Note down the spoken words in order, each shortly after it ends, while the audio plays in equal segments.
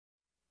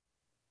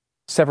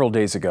Several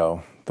days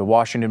ago, the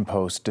Washington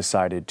Post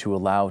decided to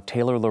allow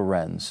Taylor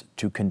Lorenz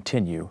to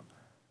continue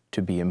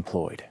to be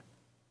employed.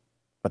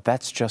 But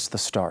that's just the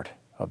start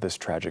of this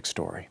tragic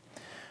story.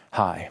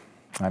 Hi,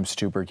 I'm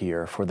Stu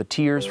Burguiere for the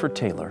Tears for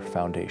Taylor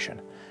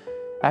Foundation.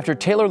 After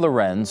Taylor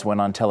Lorenz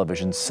went on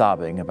television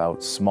sobbing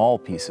about small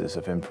pieces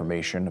of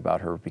information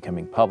about her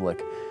becoming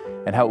public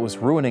and how it was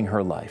ruining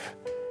her life,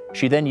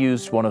 she then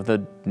used one of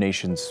the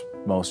nation's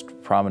most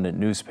prominent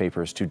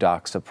newspapers to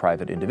dox a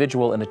private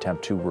individual in an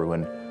attempt to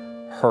ruin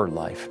her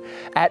life.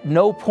 At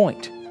no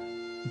point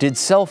did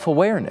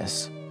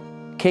self-awareness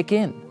kick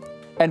in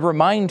and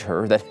remind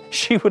her that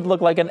she would look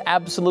like an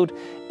absolute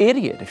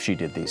idiot if she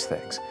did these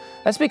things.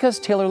 That's because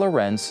Taylor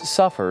Lorenz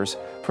suffers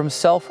from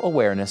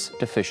self-awareness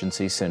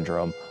deficiency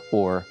syndrome,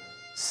 or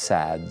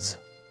SADS.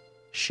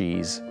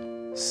 She's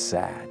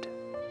sad.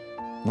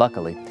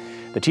 Luckily,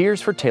 the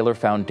Tears for Taylor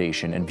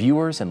Foundation and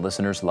viewers and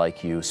listeners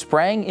like you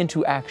sprang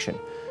into action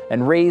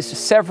and raised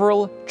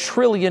several $1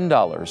 trillion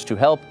to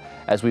help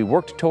as we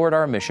worked toward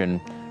our mission,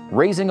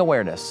 raising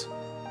awareness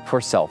for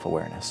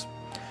self-awareness.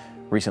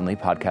 Recently,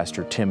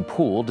 podcaster Tim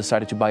Pool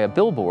decided to buy a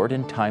billboard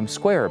in Times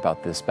Square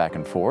about this back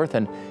and forth,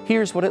 and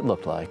here's what it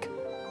looked like.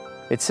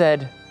 It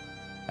said,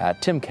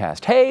 at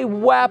Timcast, "Hey,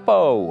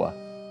 wappo!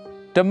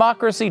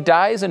 Democracy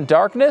dies in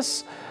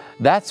darkness?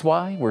 That's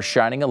why we're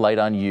shining a light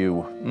on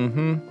you."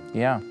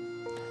 Yeah.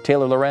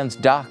 Taylor Lorenz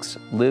doxed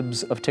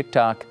libs of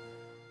TikTok.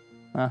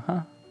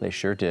 They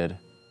sure did.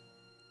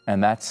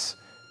 And that's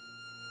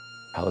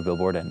how the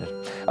billboard ended.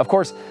 Of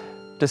course,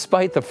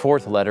 despite the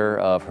fourth letter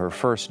of her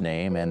first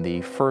name and the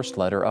first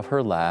letter of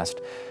her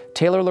last,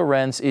 Taylor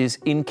Lorenz is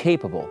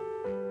incapable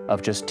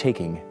of just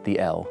taking the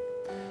L.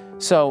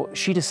 So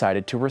she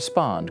decided to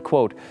respond,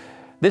 quote,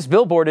 "This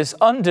billboard is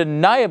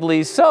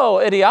undeniably so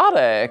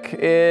idiotic.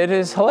 It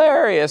is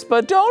hilarious,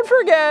 but don't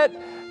forget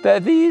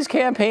that these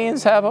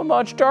campaigns have a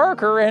much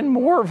darker and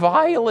more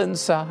violent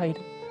side.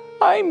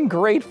 I'm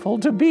grateful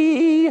to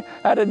be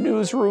at a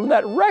newsroom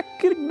that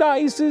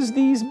recognizes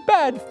these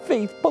bad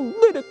faith,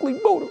 politically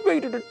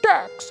motivated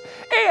attacks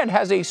and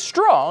has a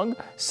strong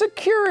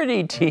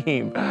security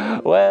team."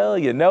 Well,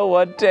 you know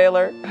what,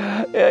 Taylor?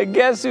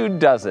 Guess who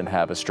doesn't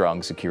have a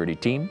strong security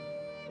team?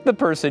 The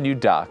person you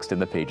doxed in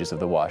the pages of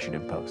the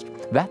Washington Post.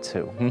 That's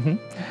who. In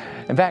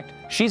fact,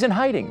 she's in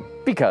hiding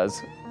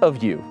because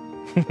of you.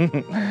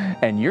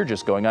 And you're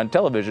just going on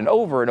television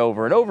over and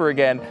over and over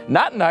again,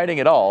 not in hiding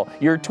at all.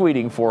 You're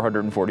tweeting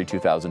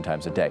 442,000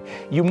 times a day.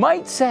 You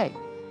might say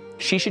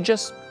she should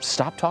just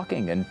stop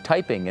talking and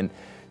typing and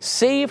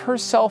save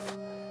herself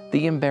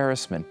the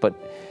embarrassment. But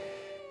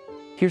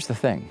here's the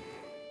thing.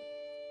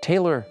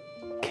 Taylor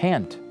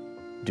can't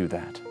do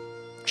that.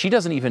 She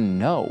doesn't even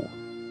know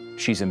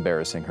she's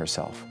embarrassing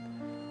herself.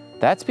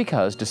 That's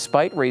because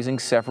despite raising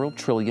several $1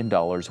 trillion,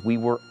 we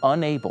were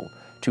unable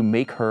to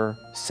make her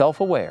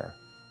self-aware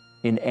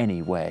in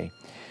any way.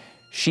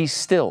 She's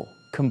still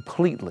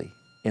completely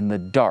in the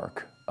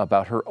dark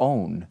about her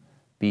own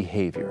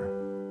behavior.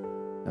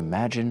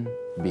 Imagine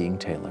being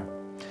Taylor.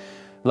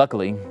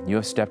 Luckily, you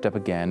have stepped up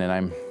again, and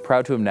I'm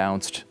proud to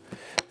announce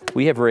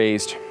we have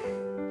raised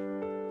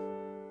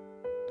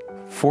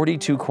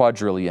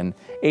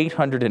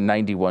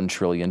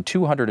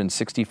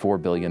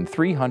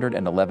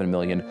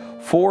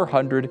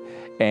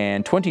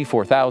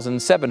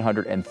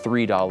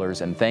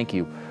And thank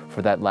you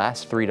for that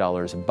last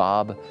 $3,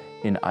 Bob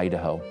in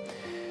Idaho.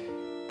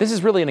 This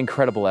is really an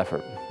incredible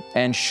effort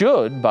and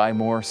should buy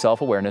more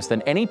self-awareness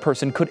than any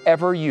person could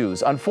ever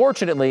use.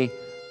 Unfortunately,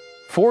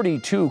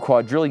 $42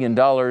 quadrillion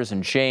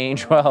and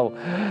change, well,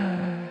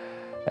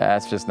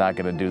 that's just not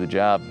going to do the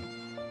job.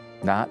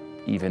 Not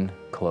even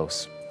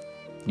close.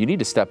 You need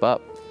to step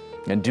up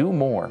and do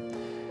more.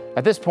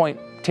 At this point,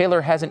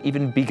 Taylor hasn't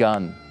even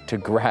begun to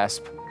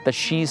grasp that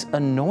she's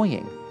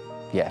annoying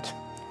yet.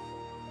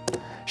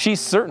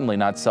 She's certainly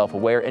not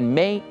self-aware and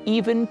may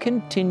even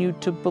continue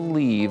to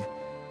believe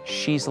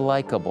she's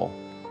likable.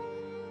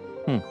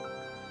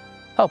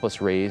 Help us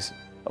raise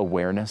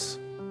awareness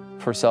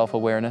for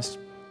self-awareness.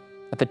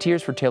 At the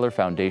Tears for Taylor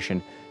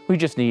Foundation, we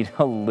just need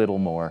a little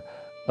more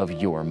of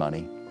your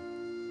money.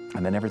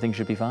 And then everything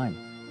should be fine.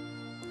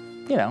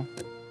 You know,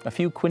 a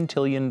few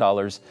quintillion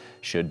dollars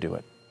should do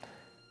it.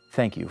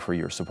 Thank you for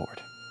your support.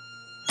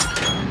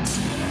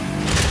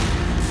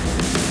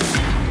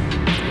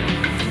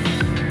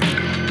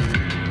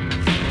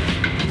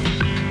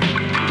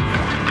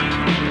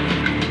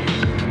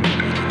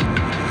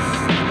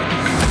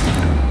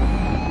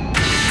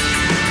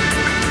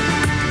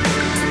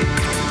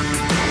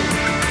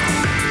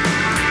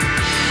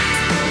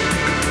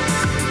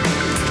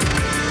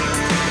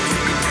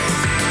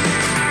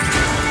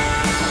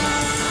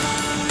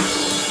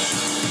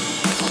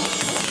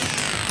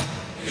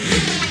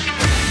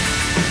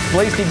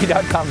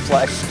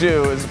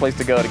 BlazeTV.com/Stu is the place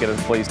to go to get a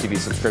Blaze TV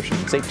subscription.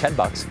 Save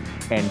 $10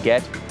 and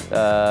get,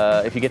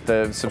 if you get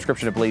the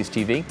subscription to Blaze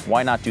TV,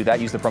 why not do that?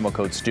 Use the promo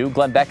code Stu.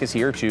 Glen Beck is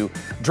here to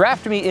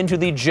draft me into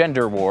the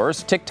gender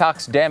wars.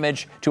 TikTok's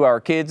damage to our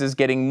kids is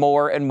getting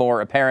more and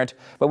more apparent,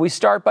 but we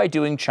start by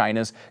doing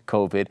China's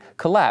COVID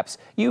collapse.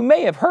 You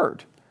may have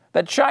heard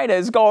that China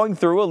is going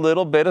through a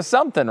little bit of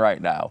something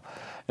right now.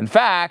 In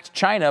fact,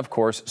 China, of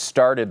course,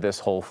 started this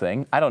whole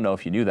thing. I don't know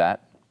if you knew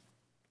that.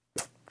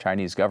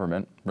 Chinese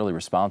government really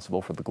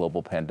responsible for the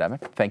global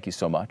pandemic. Thank you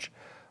so much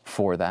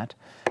for that.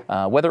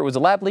 Whether it was a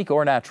lab leak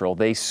or natural,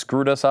 they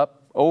screwed us up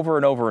over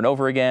and over and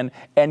over again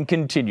and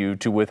continue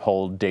to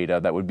withhold data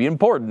that would be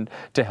important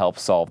to help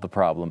solve the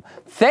problem.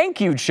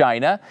 Thank you,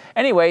 China.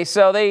 Anyway,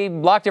 so they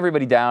locked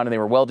everybody down and they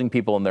were welding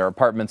people in their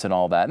apartments and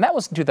all that. And that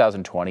was in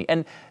 2020.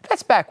 And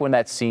that's back when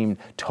that seemed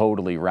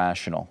totally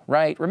rational,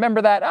 right?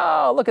 Remember that?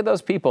 Oh, look at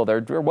those people.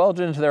 They're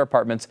welded into their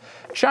apartments.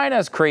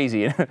 China's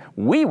crazy.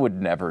 We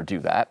would never do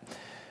that.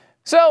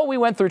 So we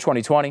went through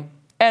 2020.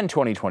 And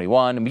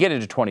 2021, and we get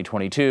into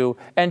 2022,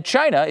 and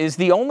China is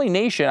the only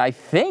nation, I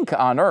think,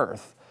 on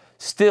Earth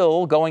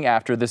still going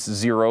after this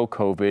zero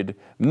COVID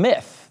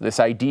myth, this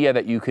idea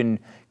that you can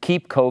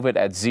keep COVID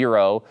at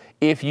zero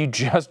if you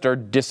just are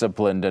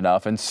disciplined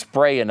enough and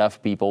spray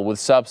enough people with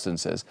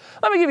substances.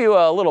 Let me give you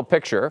a little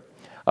picture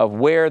of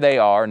where they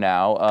are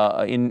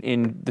now.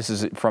 This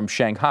is from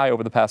Shanghai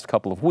over the past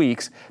couple of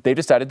weeks. They've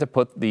decided to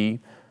put the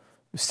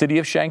city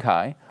of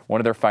Shanghai, one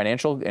of their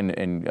financial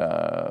and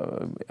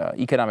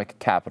economic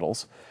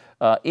capitals,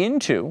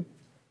 into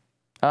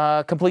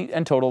complete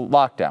and total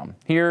lockdown.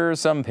 Here's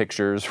some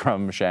pictures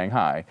from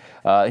Shanghai.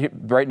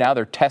 Right now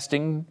they're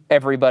testing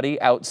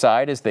everybody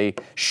outside as they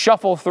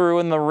shuffle through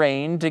in the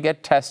rain to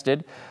get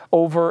tested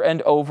over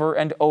and over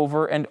and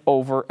over and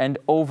over and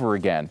over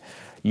again.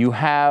 You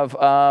have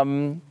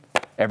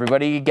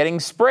everybody getting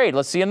sprayed.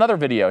 Let's see another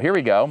video. Here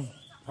we go.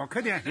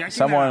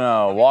 Someone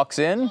walks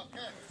in.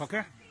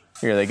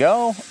 Here they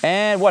go.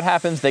 And what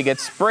happens? They get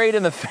sprayed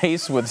in the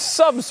face with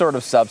some sort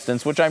of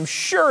substance, which I'm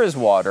sure is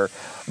water.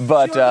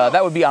 But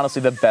that would be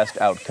honestly the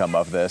best outcome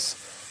of this.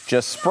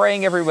 Just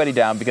spraying everybody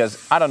down,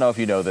 because I don't know if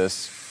you know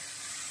this.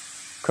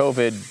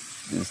 COVID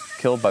is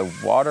killed by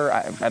water.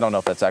 I don't know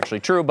if that's actually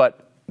true,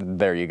 but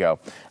there you go.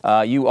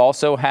 You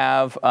also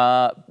have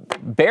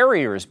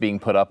barriers being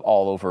put up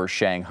all over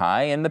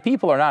Shanghai, and the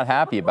people are not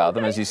happy about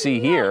them. As you see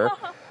here,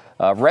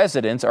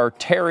 residents are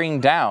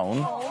tearing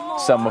down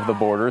some of the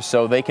borders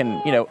so they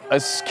can,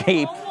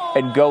 escape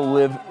and go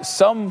live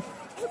some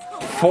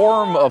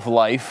form of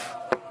life,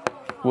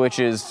 which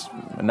is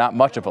not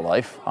much of a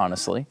life,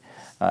 honestly,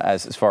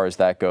 as far as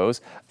that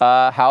goes.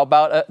 How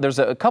about there's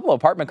a couple of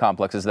apartment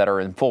complexes that are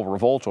in full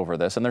revolt over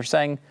this, and they're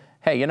saying,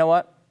 hey, you know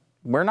what?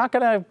 We're not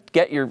going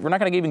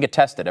to even get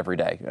tested every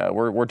day.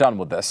 We're done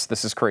with this.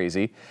 This is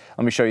crazy.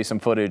 Let me show you some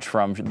footage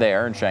from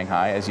there in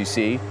Shanghai. As you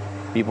see,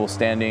 people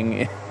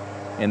standing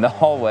in the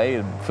hallway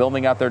and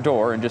filming out their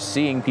door and just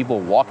seeing people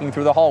walking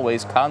through the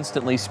hallways,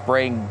 constantly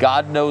spraying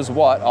God knows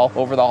what all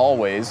over the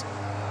hallways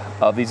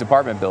of these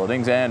apartment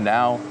buildings, and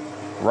now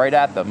right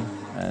at them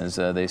as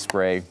they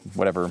spray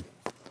whatever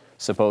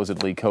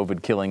supposedly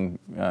COVID-killing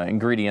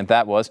ingredient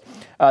that was.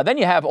 Then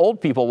you have old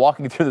people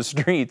walking through the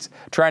streets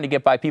trying to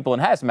get by people in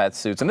hazmat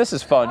suits. And this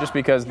is fun just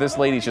because this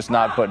lady's just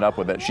not putting up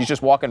with it. She's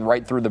just walking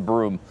right through the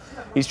broom.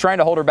 He's trying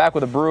to hold her back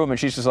with a broom, and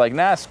she's just like,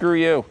 nah, screw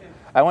you.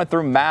 I went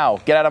through Mao.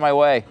 Get out of my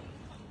way.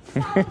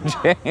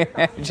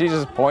 She's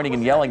just pointing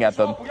and yelling at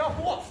them.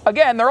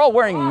 Again, they're all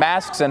wearing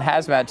masks and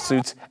hazmat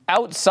suits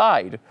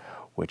outside,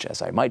 which,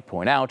 as I might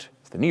point out,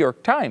 the New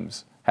York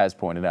Times has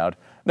pointed out,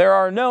 there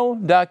are no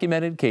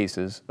documented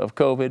cases of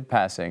COVID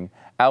passing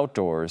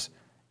outdoors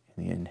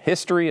in the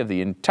history of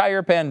the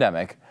entire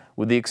pandemic,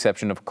 with the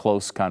exception of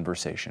close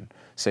conversation.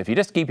 So if you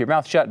just keep your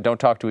mouth shut and don't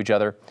talk to each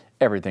other,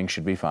 everything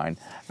should be fine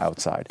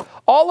outside.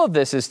 All of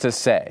this is to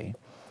say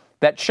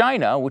that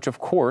China, which of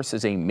course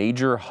is a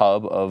major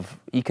hub of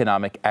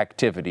economic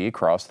activity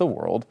across the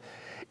world,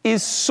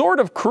 is sort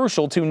of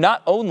crucial to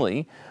not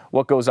only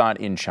what goes on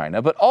in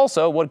China, but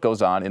also what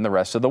goes on in the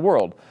rest of the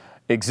world.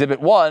 Exhibit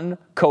 1,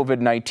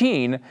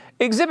 COVID-19.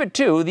 Exhibit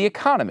 2, the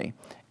economy.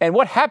 And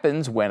what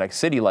happens when a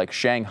city like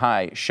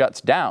Shanghai shuts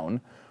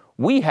down?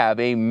 We have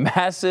a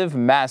massive,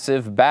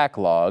 massive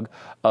backlog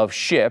of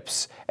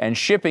ships and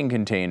shipping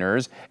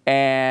containers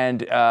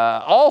and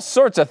all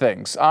sorts of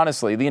things.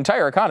 Honestly, the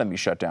entire economy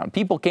shut down.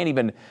 People can't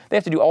even, they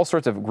have to do all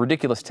sorts of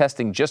ridiculous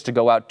testing just to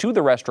go out to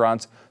the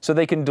restaurants so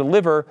they can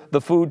deliver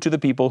the food to the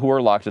people who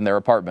are locked in their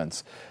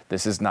apartments.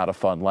 This is not a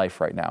fun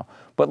life right now.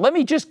 But let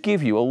me just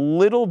give you a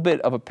little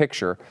bit of a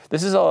picture.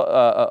 This is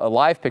a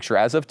live picture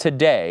as of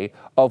today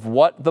of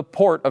what the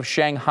port of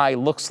Shanghai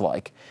looks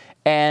like.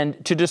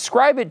 And to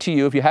describe it to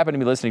you, if you happen to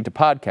be listening to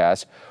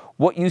podcasts,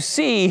 what you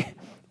see,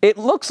 it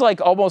looks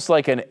like almost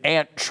like an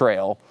ant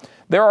trail.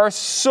 There are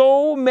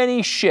so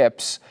many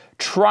ships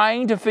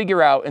trying to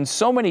figure out, and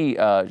so many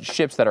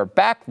ships that are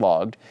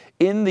backlogged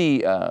in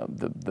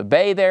the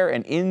bay there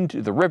and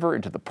into the river,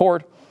 into the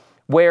port,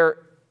 where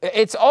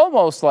it's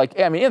almost like,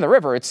 I mean, in the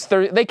river,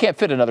 they can't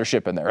fit another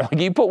ship in there. Like,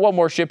 you put one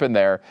more ship in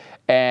there,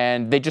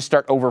 and they just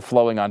start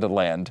overflowing onto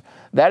land.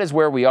 That is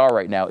where we are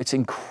right now. It's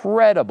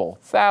incredible.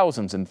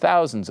 Thousands and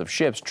thousands of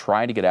ships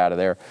trying to get out of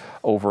there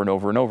over and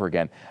over and over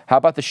again. How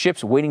about the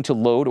ships waiting to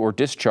load or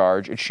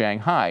discharge at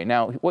Shanghai?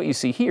 Now, what you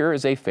see here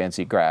is a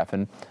fancy graph,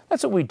 and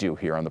that's what we do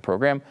here on the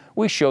program.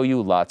 We show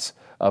you lots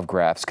of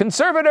graphs.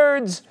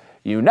 Conservanerds,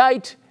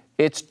 Unite,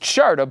 it's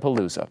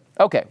Chartapalooza.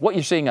 Okay, what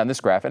you're seeing on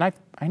this graph, and I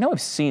know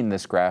I've seen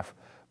this graph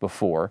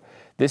before.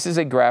 This is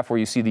a graph where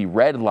you see the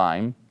red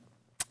line,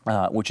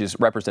 which is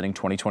representing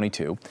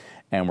 2022,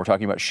 and we're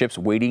talking about ships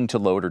waiting to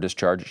load or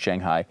discharge at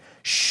Shanghai,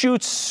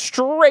 shoots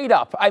straight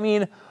up. I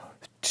mean,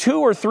 2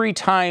 or 3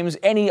 times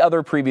any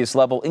other previous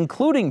level,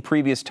 including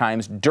previous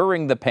times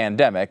during the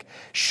pandemic,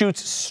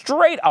 shoots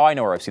straight. Oh, I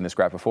know where I've seen this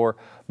graph before.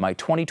 My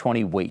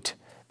 2020 wait.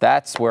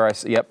 That's where I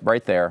see, yep,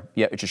 right there.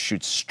 Yeah, it just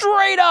shoots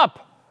straight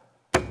up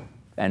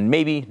and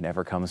maybe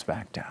never comes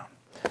back down.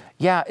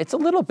 Yeah, it's a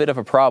little bit of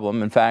a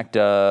problem. In fact,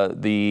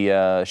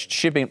 the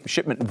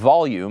shipment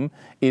volume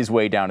is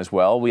way down as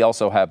well. We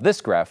also have this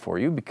graph for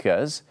you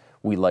because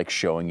we like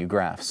showing you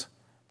graphs.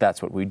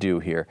 That's what we do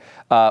here.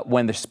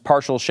 When the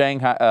partial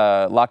Shanghai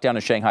lockdown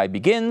in Shanghai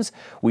begins,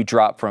 we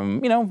drop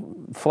from,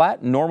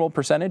 flat, normal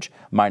percentage,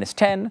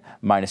 -10,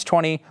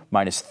 -20,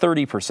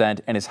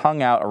 -30%, and has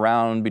hung out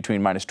around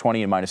between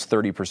 -20 and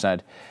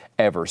 -30%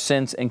 ever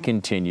since and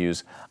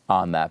continues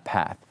on that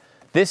path.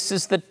 This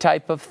is the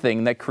type of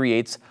thing that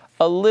creates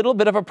a little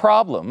bit of a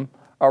problem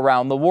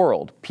around the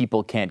world.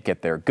 People can't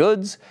get their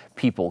goods.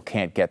 People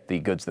can't get the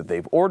goods that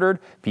they've ordered.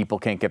 People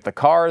can't get the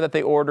car that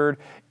they ordered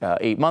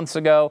 8 months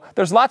ago.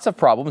 There's lots of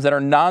problems that are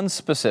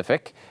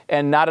non-specific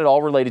and not at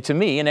all related to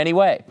me in any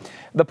way.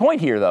 The point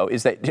here, though,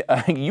 is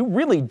that you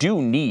really do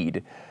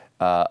need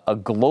a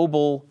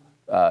global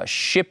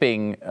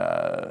shipping,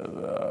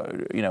 a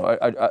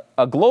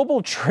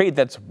global trade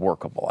that's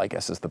workable, I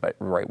guess is the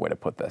right way to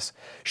put this.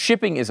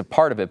 Shipping is a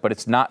part of it, but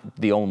it's not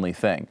the only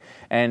thing.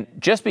 And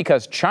just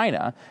because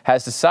China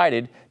has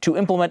decided to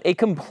implement a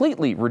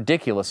completely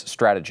ridiculous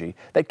strategy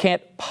that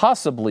can't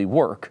possibly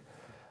work,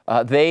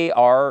 they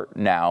are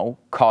now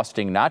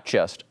costing not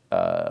just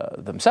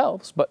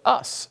themselves, but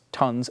us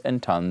tons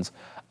and tons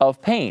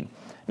of pain.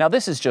 Now,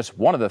 this is just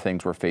one of the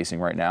things we're facing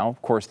right now.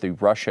 Of course, the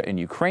Russia and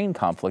Ukraine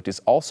conflict is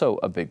also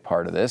a big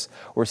part of this.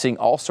 We're seeing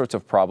all sorts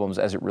of problems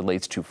as it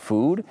relates to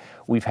food.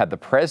 We've had the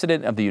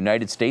President of the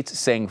United States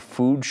saying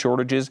food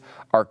shortages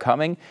are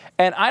coming.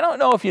 And I don't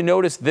know if you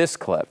noticed this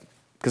clip,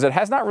 because it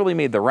has not really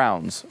made the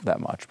rounds that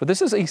much. But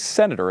this is a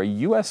senator, a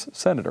U.S.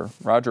 Senator,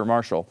 Roger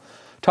Marshall,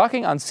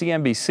 talking on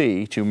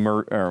CNBC to,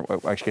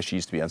 I guess she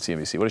used to be on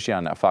CNBC. What is she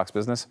on now? Fox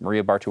Business?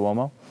 Maria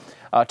Bartiromo?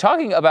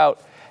 Talking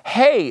about,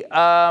 hey,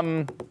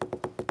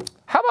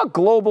 how about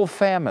global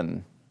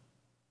famine?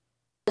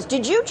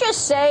 Did you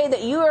just say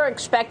that you are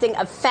expecting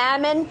a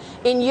famine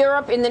in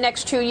Europe in the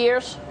next 2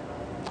 years?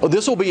 Oh,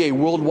 this will be a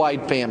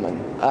worldwide famine.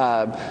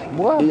 I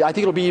think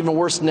it'll be even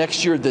worse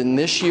next year than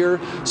this year.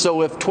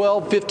 So if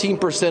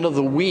 15% of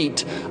the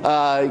wheat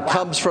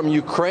comes from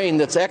Ukraine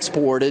that's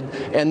exported,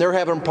 and they're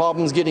having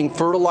problems getting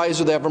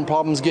fertilizer, they're having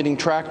problems getting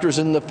tractors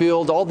in the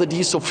field, all the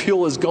diesel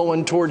fuel is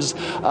going towards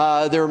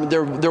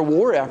their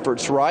war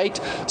efforts, right?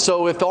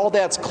 So if all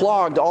that's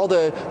clogged, all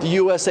the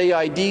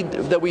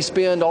USAID that we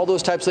spend, all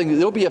those types of things,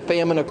 there'll be a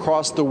famine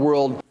across the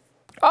world.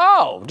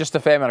 Oh, just a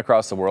famine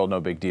across the world, no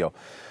big deal.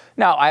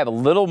 Now, I have a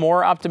little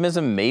more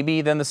optimism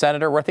maybe than the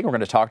senator. I think we're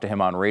going to talk to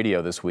him on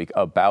radio this week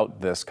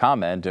about this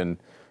comment and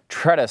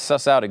try to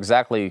suss out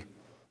exactly,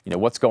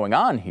 what's going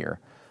on here.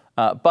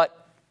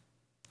 But,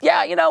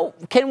 yeah,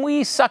 can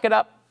we suck it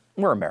up?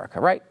 We're America,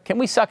 right? Can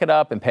we suck it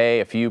up and pay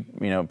a few,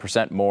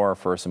 percent more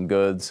for some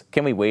goods?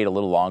 Can we wait a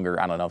little longer?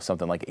 I don't know,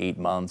 something like 8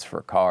 months for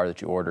a car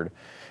that you ordered.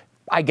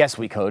 I guess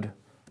we could.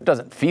 It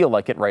doesn't feel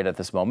like it right at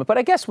this moment, but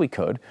I guess we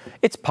could.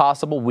 It's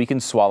possible we can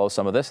swallow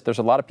some of this. There's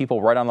a lot of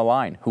people right on the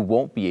line who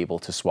won't be able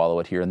to swallow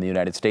it here in the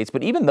United States,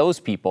 but even those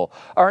people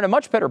are in a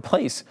much better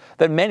place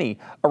than many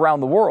around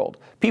the world.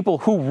 People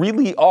who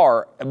really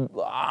are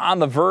on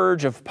the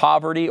verge of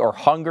poverty or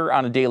hunger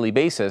on a daily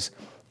basis.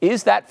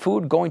 Is that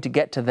food going to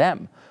get to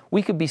them?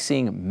 We could be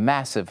seeing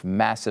massive,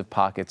 massive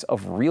pockets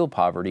of real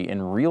poverty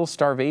and real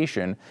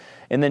starvation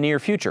in the near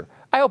future.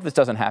 I hope this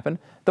doesn't happen.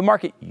 The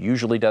market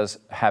usually does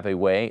have a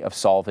way of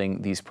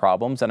solving these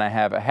problems, and I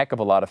have a heck of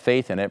a lot of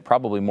faith in it,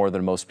 probably more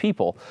than most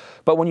people.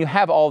 But when you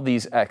have all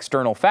these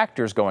external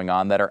factors going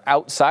on that are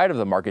outside of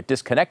the market,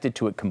 disconnected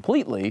to it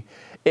completely,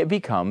 it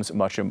becomes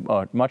much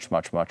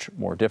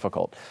more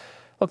difficult.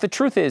 Look, the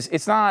truth is,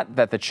 it's not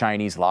that the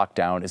Chinese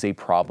lockdown is a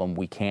problem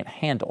we can't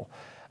handle,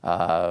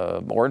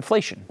 or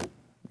inflation,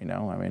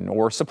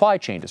 or supply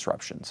chain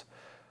disruptions,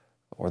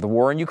 or the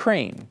war in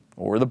Ukraine,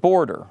 or the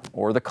border,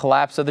 or the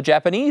collapse of the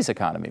Japanese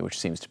economy, which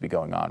seems to be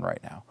going on right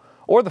now,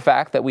 or the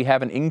fact that we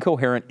have an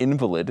incoherent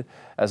invalid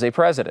as a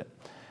president.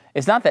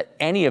 It's not that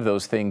any of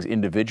those things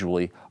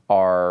individually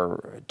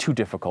are too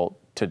difficult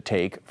to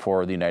take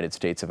for the United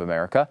States of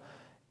America.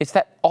 It's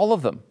that all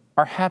of them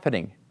are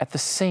happening at the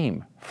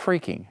same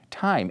freaking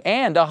time,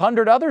 and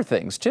 100 other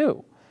things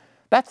too.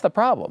 That's the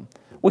problem.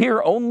 We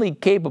are only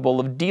capable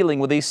of dealing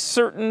with a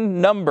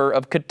certain number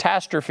of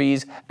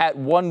catastrophes at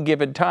one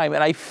given time,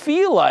 and I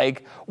feel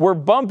like we're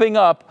bumping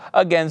up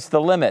against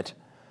the limit.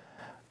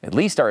 At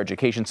least our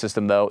education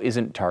system, though,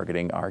 isn't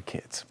targeting our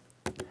kids.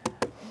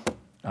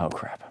 Oh,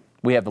 crap.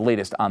 We have the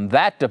latest on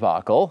that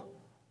debacle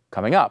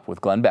coming up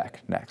with Glen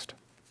Beck next.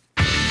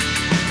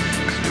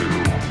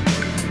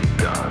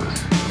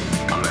 Does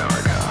America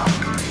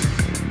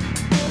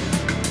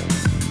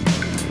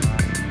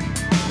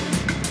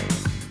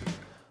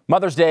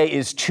Mother's Day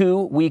is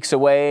 2 weeks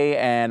away,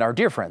 and our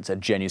dear friends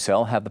at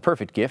Genucel have the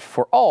perfect gift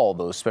for all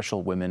those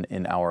special women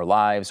in our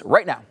lives.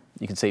 Right now,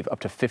 you can save up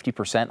to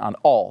 50% on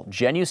all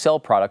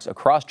Genucel products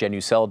across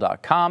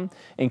Genucel.com,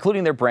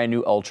 including their brand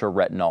new Ultra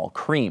Retinol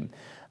Cream.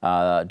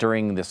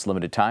 During this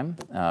limited time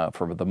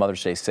for the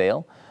Mother's Day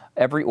sale,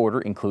 every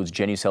order includes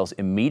Genucel's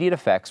immediate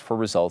effects for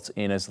results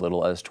in as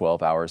little as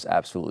 12 hours,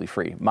 absolutely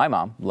free. My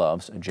mom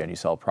loves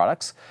Genucel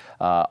products.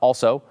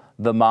 Also,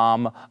 the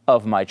mom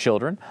of my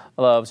children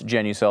loves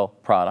Genucel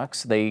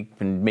products. They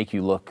can make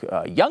you look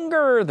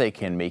younger. They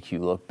can make you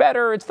look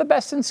better. It's the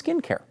best in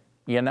skincare,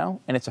 you know,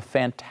 and it's a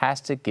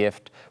fantastic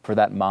gift for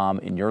that mom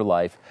in your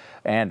life.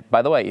 And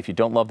by the way, if you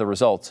don't love the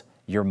results,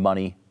 your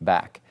money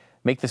back.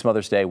 Make this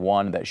Mother's Day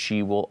one that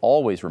she will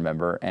always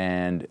remember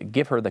and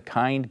give her the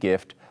kind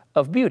gift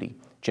of beauty.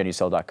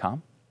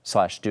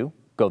 Genucel.com/Stu.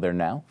 Go there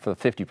now for the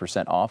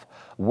 50% off.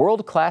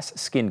 World-class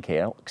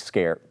skincare.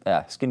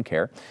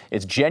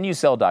 It's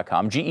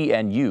Genucel.com,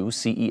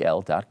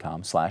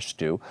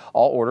 GENUCEL.com/Stu.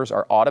 All orders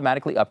are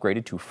automatically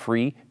upgraded to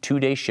free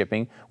 2-day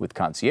shipping with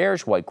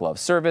concierge white glove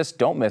service.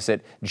 Don't miss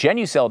it.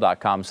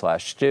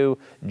 Genucel.com/Stu.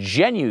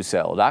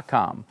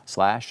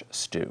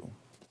 Genucel.com/Stu.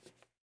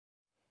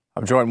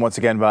 I'm joined once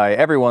again by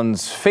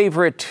everyone's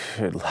favorite,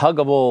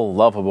 huggable,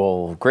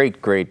 lovable,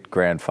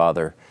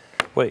 great-great-grandfather,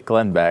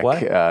 Glen Beck.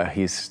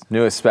 His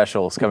newest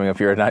special is coming up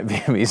here at 9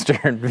 p.m.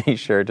 Eastern. Be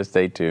sure to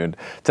stay tuned.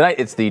 Tonight,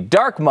 it's the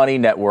Dark Money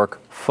Network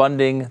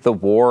funding the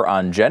war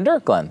on gender.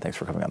 Glen, thanks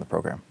for coming on the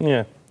program.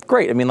 Yeah.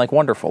 Great. I mean, like,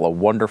 wonderful. A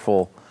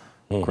wonderful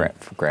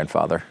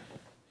grandfather.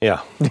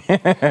 Yeah.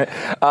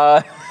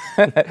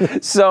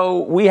 So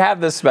we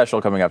have this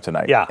special coming up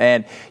tonight. Yeah.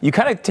 And you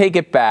kind of take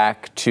it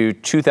back to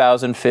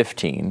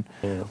 2015.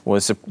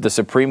 Was the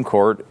Supreme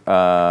Court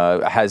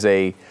has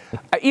a,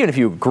 even if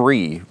you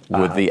agree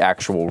with the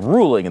actual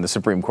ruling in the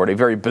Supreme Court, a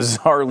very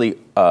bizarrely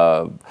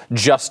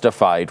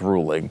justified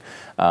ruling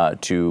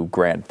to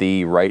grant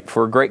the right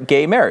for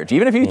gay marriage.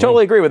 Even if you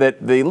totally agree with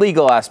it, the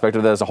legal aspect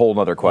of that is a whole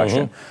other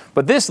question.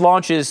 But this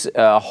launches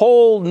a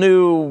whole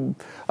new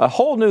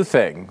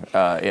thing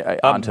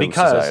onto society.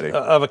 Because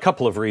of a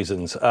couple of reasons. You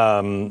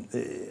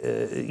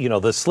know,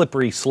 the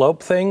slippery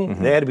slope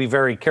thing, they had to be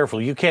very careful.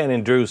 You can't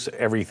introduce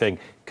everything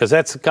because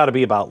that's got to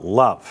be about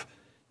love.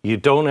 You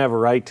don't have a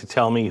right to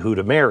tell me who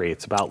to marry.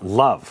 It's about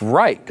love.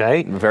 Right.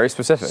 Okay? Very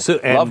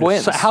specific. Love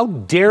wins. So how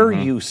dare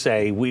you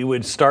say we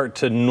would start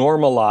to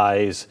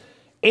normalize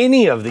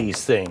any of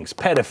these things?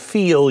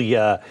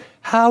 Pedophilia.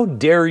 How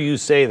dare you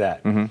say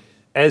that?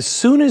 As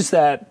soon as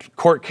that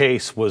court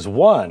case was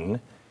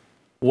won,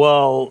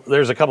 well,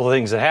 there's a couple of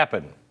things that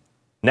happen.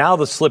 Now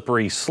the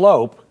slippery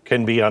slope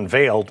can be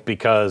unveiled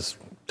because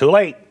too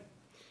late.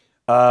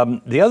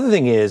 The other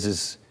thing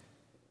is,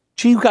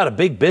 gee, you've got a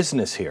big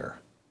business here.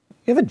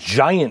 You have a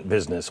giant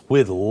business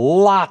with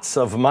lots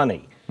of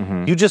money.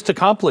 You just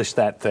accomplished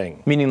that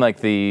thing. Meaning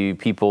like the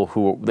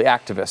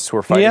activists who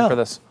are fighting for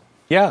this?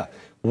 Yeah.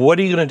 What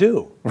are you going to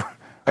do?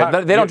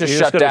 They don't just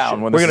shut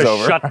down when this is over. We're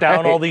going to shut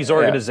down all these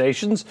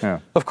organizations?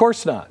 Of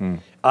course not.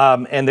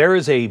 And there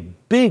is a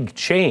big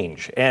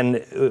change.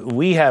 And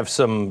we have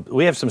some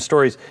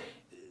stories.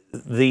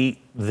 The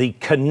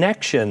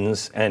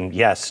connections, and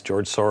yes,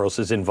 George Soros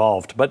is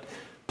involved, but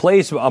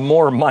plays a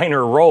more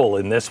minor role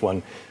in this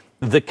one.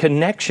 The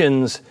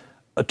connections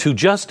to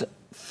just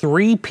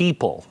 3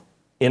 people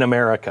in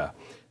America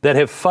that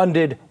have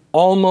funded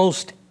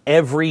almost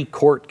every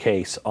court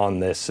case on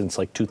this since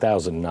like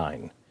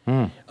 2009.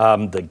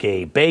 The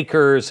gay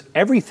bakers,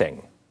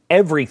 everything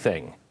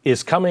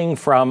is coming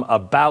from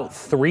about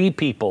 3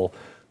 people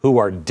who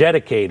are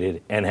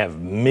dedicated and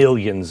have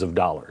millions of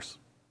dollars.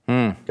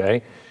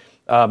 Okay,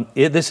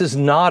 this is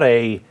not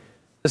a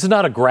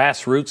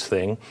grassroots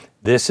thing.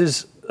 This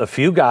is a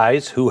few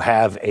guys who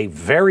have a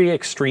very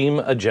extreme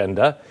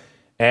agenda,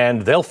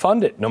 and they'll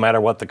fund it no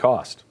matter what the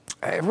cost.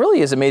 It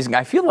really is amazing.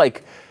 I feel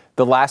like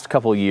the last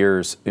couple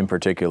years in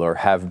particular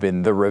have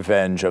been the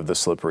revenge of the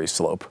slippery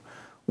slope.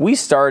 We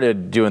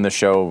started doing the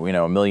show,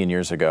 a million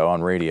years ago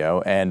on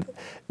radio, and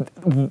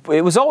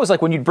it was always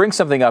like when you'd bring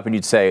something up and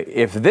you'd say,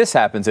 if this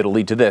happens, it'll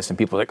lead to this. And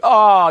people are like,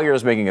 oh, you're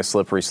just making a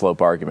slippery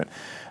slope argument.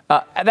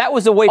 That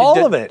was a way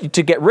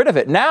to get rid of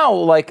it. Now,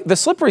 like, the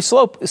slippery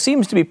slope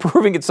seems to be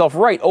proving itself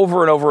right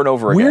over and over and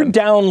over again. We're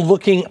down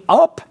looking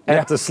up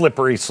at the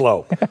slippery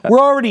slope. We're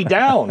already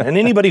down. And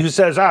anybody who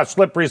says,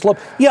 slippery slope,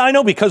 yeah, I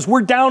know, because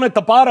we're down at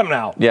the bottom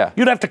now. Yeah.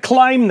 You'd have to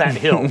climb that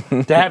hill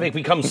to have it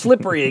become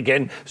slippery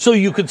again so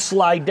you could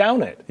slide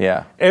down it.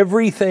 Yeah.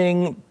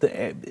 Everything,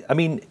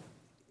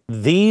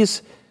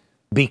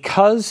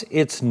 because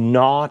it's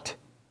not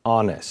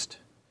honest,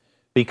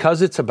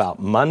 because it's about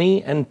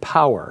money and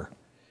power,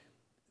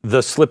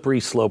 the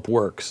slippery slope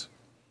works.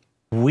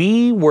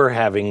 We were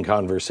having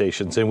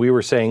conversations and we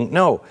were saying,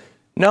 no,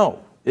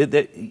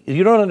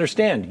 you don't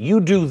understand. You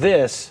do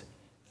this,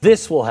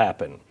 this will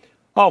happen.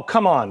 Oh,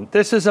 come on.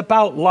 This is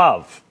about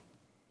love.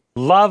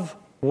 Love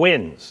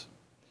wins.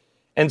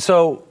 And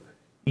so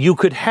you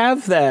could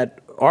have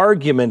that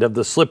argument of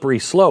the slippery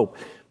slope,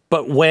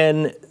 but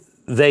when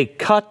they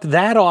cut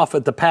that off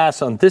at the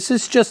pass on, this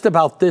is just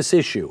about this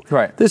issue.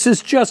 Right. This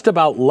is just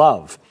about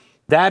love.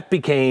 That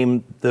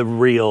became the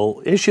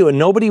real issue, and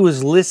nobody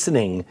was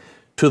listening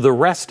to the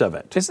rest of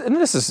it. And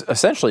this is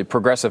essentially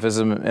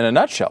progressivism in a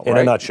nutshell, right? In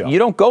a nutshell. You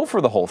don't go for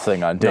the whole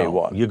thing on day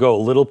one. You go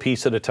a little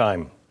piece at a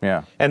time.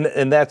 Yeah.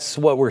 And that's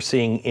what we're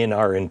seeing in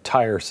our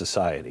entire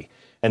society.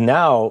 And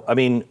now, I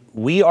mean,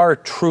 we are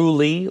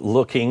truly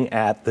looking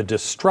at the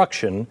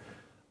destruction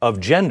of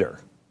gender.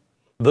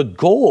 The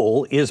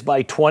goal is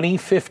by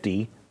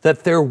 2050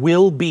 that there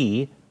will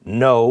be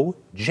no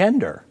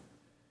gender.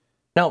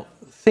 Now,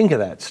 think of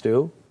that,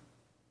 Stu.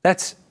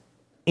 That's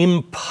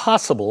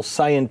impossible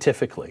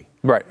scientifically.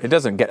 Right. It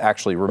doesn't get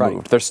actually removed.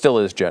 Right. There still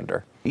is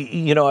gender.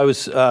 You know, I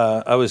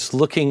was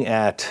looking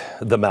at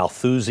the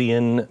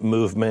Malthusian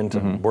movement,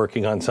 and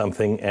working on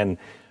something, and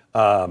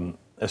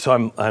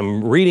so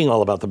I'm reading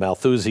all about the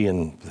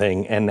Malthusian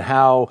thing and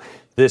how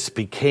this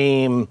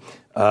became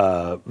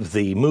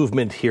the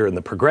movement here in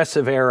the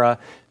progressive era.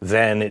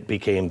 Then it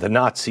became the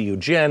Nazi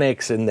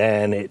eugenics, and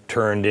then it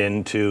turned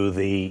into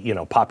the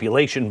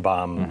population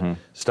bomb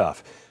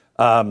stuff.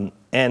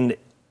 And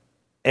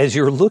as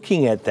you're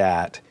looking at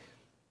that,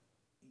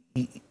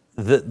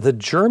 the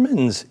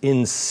Germans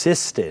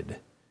insisted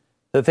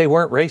that they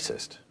weren't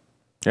racist.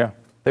 Yeah.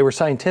 They were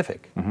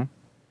scientific.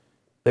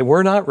 They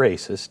were not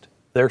racist.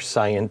 They're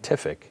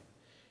scientific.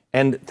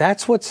 And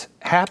that's what's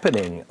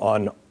happening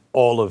on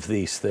all of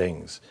these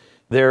things.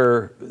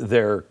 They're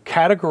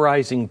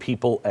categorizing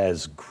people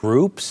as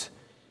groups,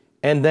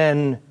 and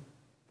then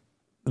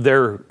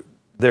they're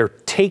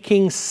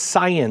taking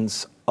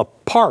science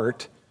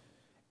apart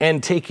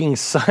and taking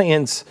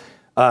science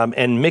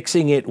and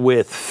mixing it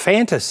with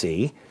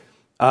fantasy,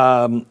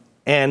 and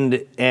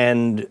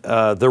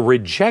the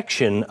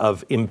rejection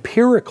of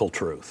empirical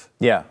truth.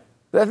 Yeah,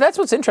 that's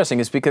what's interesting,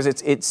 is because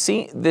it's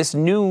this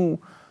new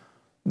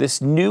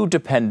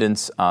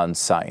dependence on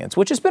science,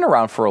 which has been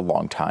around for a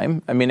long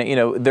time. I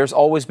mean, there's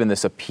always been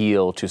this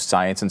appeal to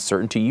science and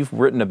certainty. You've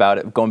written about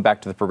it going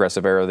back to the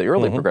progressive era, the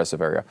early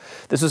progressive era.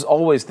 This is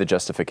always the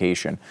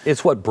justification.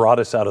 It's what brought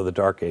us out of the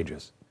Dark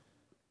Ages.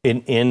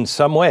 In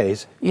some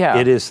ways,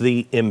 it is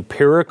the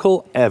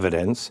empirical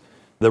evidence,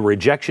 the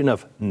rejection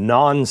of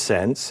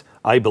nonsense.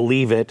 I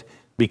believe it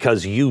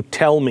because you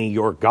tell me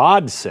your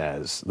God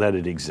says that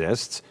it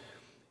exists.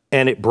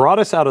 And it brought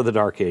us out of the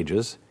Dark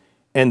Ages.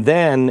 And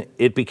then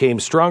it became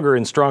stronger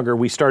and stronger.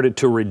 We started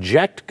to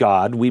reject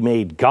God. We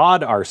made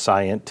God our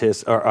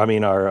scientist,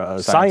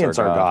 our science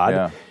our God.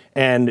 Yeah.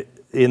 And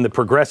in the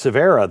progressive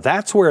era,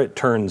 that's where it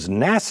turns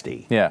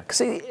nasty. Yeah,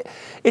 because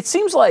it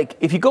seems like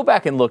if you go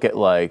back and look at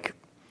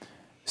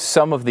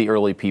some of the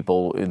early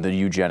people in the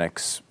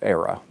eugenics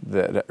era,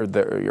 the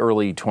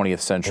early 20th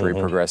century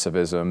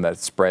progressivism that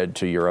spread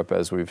to Europe,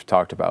 as we've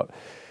talked about,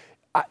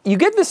 you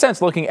get the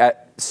sense looking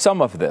at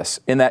some of this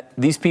in that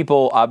these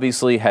people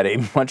obviously had a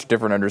much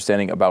different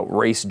understanding about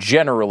race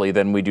generally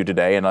than we do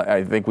today, and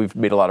I think we've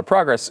made a lot of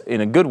progress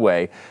in a good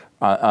way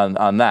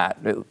on that.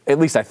 At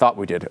least I thought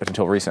we did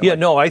until recently. Yeah,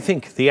 no, I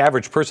think the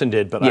average person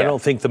did, but I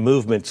don't think the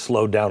movement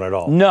slowed down at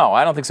all. No,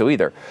 I don't think so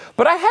either.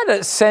 But I had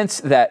a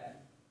sense that,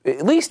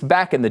 at least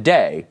back in the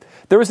day,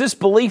 there was this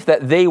belief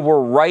that they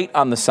were right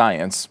on the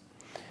science.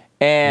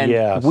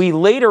 And we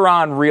later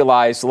on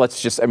realized,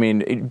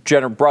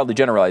 broadly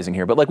generalizing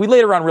here, but we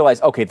later on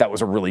realized, okay, that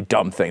was a really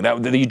dumb thing.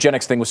 The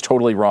eugenics thing was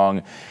totally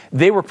wrong.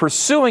 They were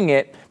pursuing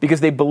it because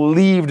they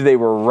believed they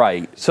were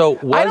right. So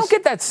I don't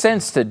get that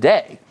sense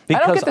today. I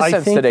don't get the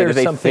sense today that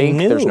they think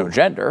there's no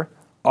gender.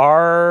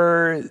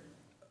 Were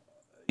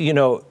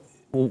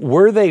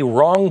they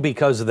wrong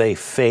because they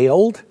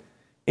failed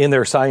in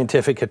their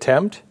scientific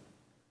attempt?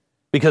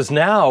 Because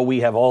now we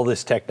have all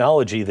this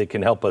technology that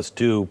can help us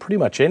do pretty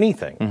much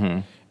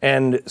anything.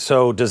 And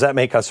so does that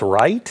make us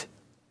right?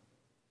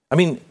 I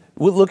mean,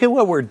 look at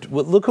what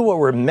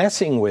we're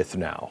messing with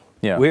now.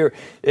 Yeah.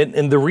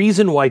 And the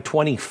reason why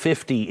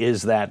 2050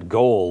 is that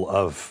goal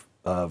of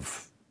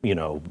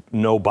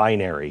no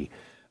binary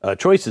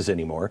choices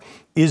anymore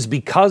is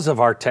because of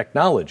our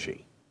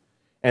technology.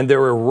 And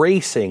they're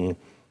erasing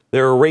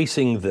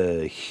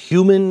the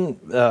human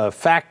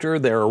factor.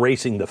 They're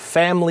erasing the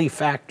family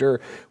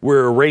factor.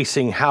 We're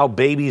erasing how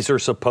babies are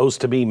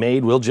supposed to be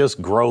made. We'll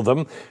just grow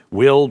them.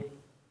 We'll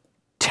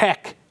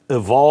tech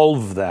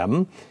evolve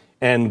them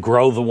and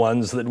grow the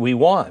ones that we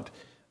want.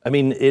 I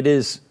mean,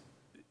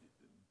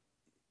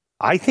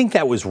 I think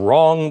that was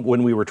wrong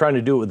when we were trying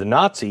to do it with the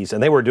Nazis,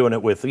 and they were doing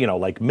it with,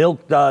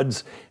 milk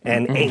duds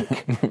and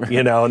ink,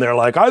 and they're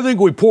like, I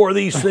think we pour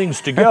these things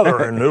together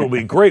and it'll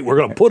be great. We're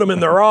going to put them in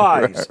their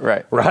eyes.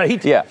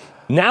 Right? Yeah.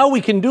 Now we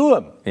can do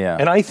them. Yeah.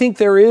 And I think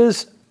there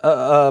is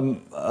a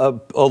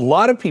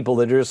lot of people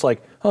that are just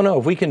like, oh no,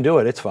 if we can do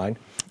it, it's fine.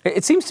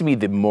 It seems to me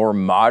the more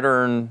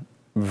modern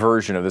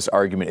version of this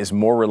argument is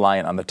more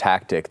reliant on the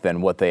tactic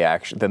than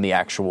than the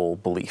actual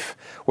belief,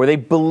 where they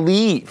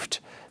believed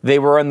they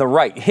were in the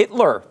right.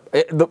 Hitler,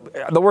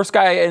 the worst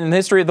guy in the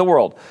history of the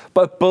world,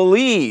 but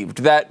believed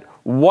that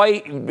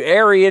white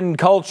Aryan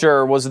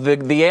culture was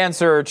the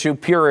answer to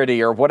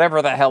purity or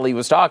whatever the hell he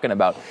was talking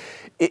about.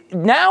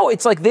 now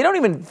it's like they don't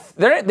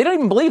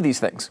even believe these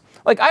things.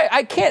 Like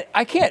I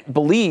can't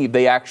believe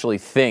they actually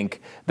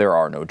think there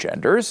are no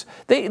genders.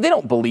 They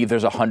don't believe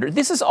there's 100.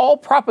 This is all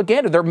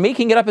propaganda. They're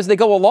making it up as they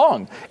go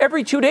along.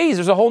 Every 2 days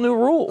there's a whole new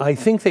rule. I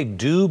think they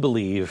do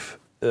believe.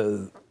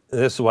 This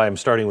is why I'm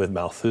starting with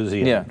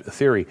Malthusian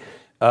theory.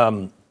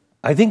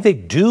 I think they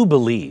do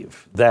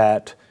believe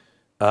that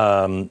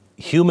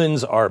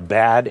humans are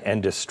bad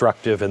and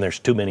destructive, and there's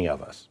too many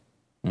of us.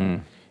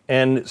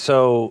 And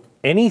so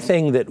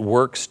anything that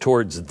works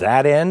towards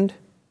that end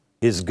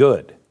is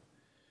good.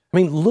 I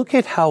mean, look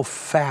at how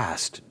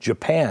fast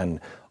Japan,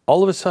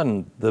 all of a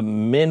sudden, the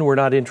men were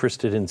not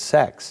interested in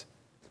sex.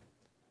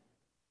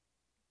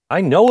 I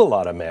know a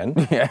lot of men.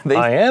 Yeah,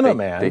 I am a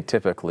man. They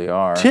typically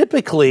are.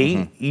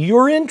 Typically,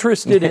 you're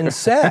interested in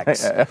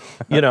sex,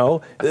 you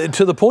know,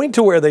 to the point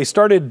to where they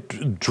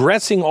started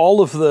dressing all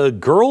of the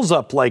girls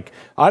up like,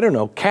 I don't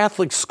know,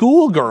 Catholic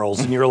schoolgirls.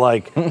 And you're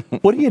like,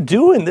 what are you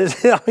doing?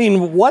 I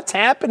mean, what's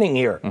happening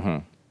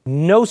here?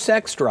 No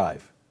sex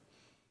drive.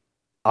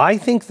 I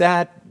think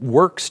that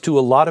works to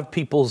a lot of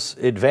people's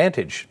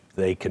advantage.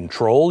 They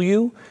control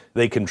you.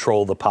 They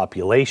control the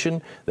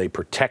population. They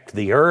protect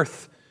the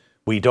earth.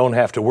 We don't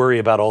have to worry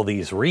about all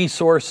these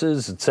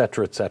resources, et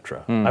cetera, et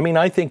cetera. I mean,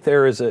 I think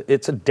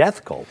it's a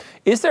death cult.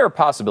 Is there a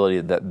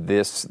possibility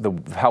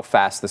that how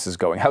fast this is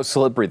going, how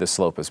slippery the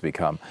slope has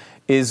become,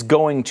 is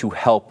going to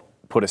help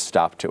put a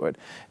stop to it?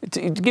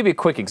 To give you a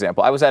quick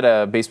example, I was at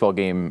a baseball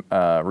game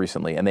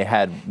recently, and they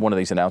had one of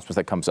these announcements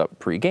that comes up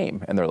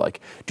pre-game, and they're like,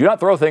 do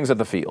not throw things at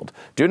the field.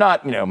 Do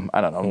not,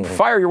 I don't know,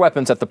 fire your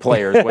weapons at the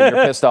players when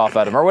you're pissed off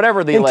at them, or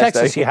whatever the In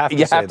Texas, you have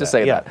to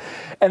say that.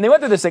 And they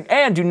went through this thing,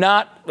 and do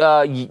not,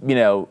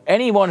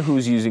 anyone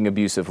who's using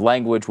abusive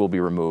language will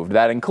be removed.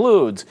 That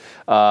includes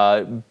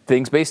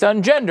things based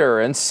on gender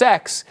and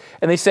sex,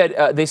 and they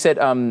said,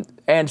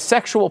 and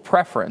sexual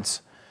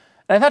preference.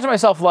 And I thought to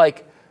myself,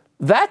 like,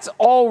 that's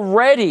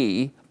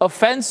already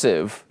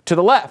offensive to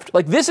the left.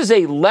 Like, this is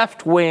a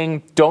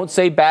left-wing, don't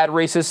say bad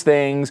racist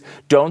things,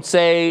 don't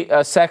say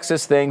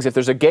sexist things. If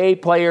there's a gay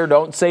player,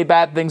 don't say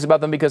bad things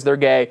about them because they're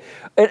gay.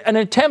 An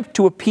attempt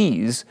to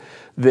appease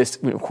this.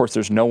 Of course,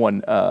 there's no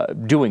one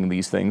doing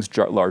these things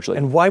largely.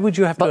 And why would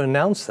you have to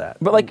announce that?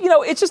 But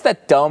it's just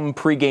that dumb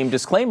pre-game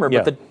disclaimer.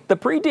 Yeah. But the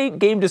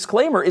pre-game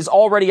disclaimer is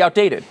already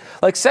outdated.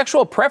 Like,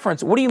 sexual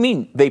preference, what do you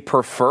mean? They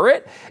prefer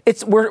it?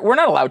 We're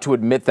not allowed to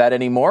admit that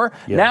anymore.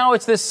 Yeah. Now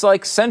it's this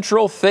like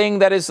central thing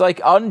that is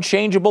like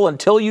unchangeable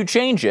until you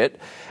change it.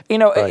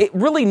 Right.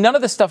 Really none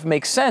of this stuff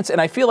makes sense.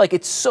 And I feel like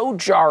it's so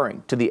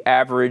jarring to the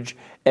average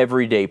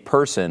everyday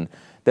person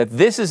that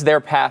this is their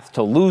path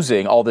to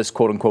losing all this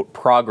quote-unquote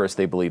progress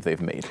they believe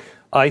they've made.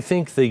 I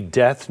think the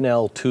death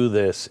knell to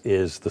this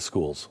is the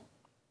schools.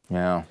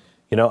 Yeah.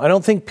 I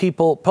don't think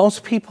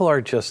most people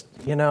are just,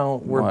 we're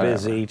Whatever.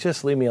 Busy,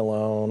 just leave me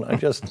alone.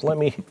 Let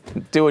me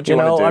do what you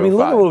want to do. I mean,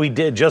 look at what we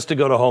did just to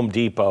go to Home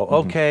Depot.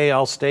 Okay,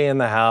 I'll stay in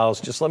the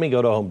house. Just let me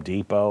go to Home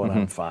Depot and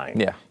I'm fine.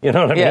 Yeah. You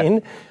know what I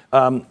mean?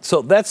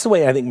 So that's the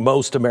way I think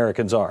most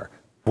Americans are.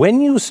 When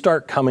you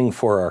start coming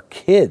for our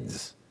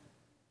kids,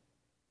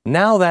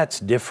 now that's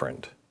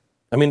different.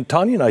 I mean,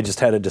 Tanya and I just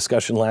had a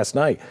discussion last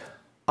night.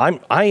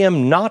 I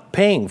am not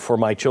paying for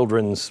my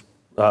children's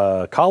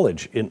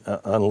college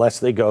unless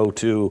they go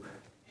to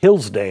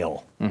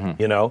Hillsdale, my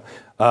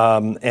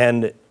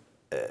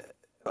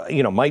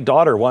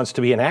daughter wants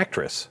to be an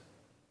actress.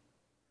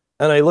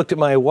 And I looked at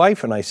my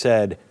wife and I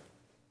said,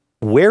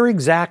 where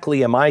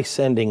exactly am I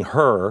sending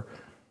her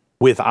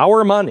with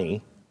our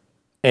money?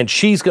 And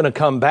she's going to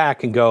come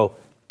back and go,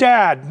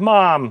 Dad,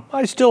 Mom,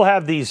 I still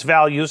have these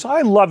values.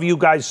 I love you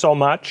guys so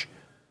much.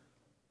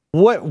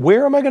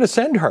 Where am I going to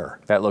send her?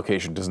 That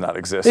location does not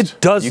exist. It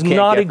does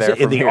not exist.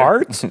 In the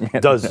arts,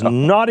 does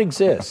not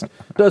exist.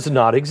 Does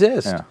not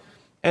exist. Yeah.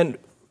 And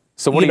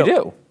so what do you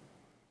do?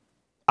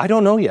 I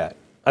don't know yet.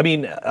 I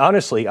mean,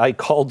 honestly, I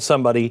called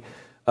somebody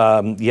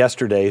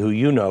yesterday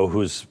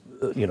who's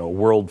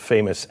world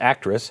famous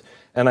actress,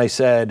 and I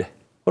said,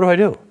 what do I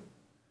do?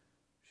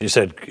 She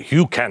said,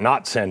 you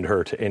cannot send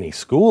her to any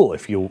school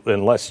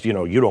unless you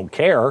don't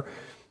care.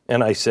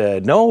 And I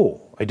said,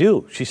 no, I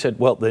do. She said,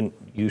 well, then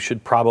you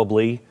should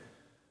probably,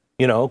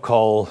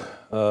 call,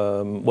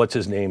 what's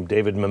his name,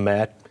 David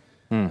Mamet,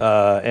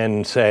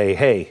 and say,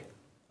 hey,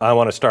 I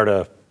want to start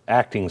a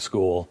acting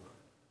school,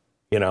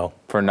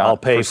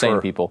 for sane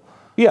people.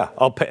 Yeah,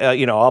 I'll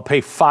pay, I'll pay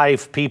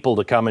 5 people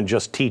to come and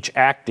just teach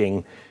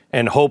acting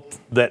and hope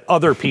that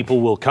other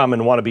people will come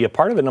and want to be a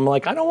part of it. And I'm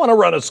like, I don't want to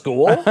run a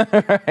school.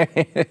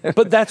 Right.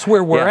 But that's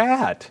where we're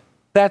at.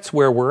 That's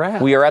where we're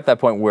at. We are at that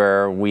point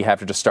where we have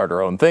to just start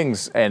our own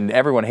things, and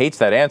everyone hates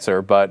that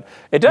answer, but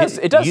it does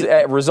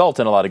result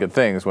in a lot of good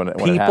things when it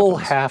happens. People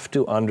have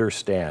to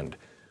understand,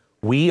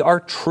 we are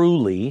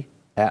truly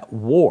at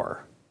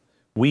war.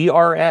 We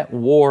are at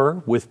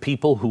war with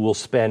people who will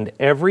spend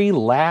every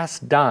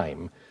last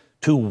dime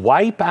to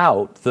wipe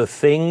out the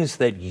things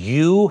that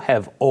you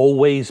have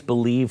always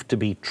believed to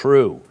be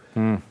true,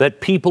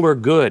 that people are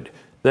good,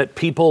 that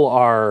people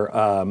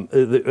are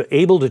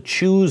able to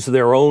choose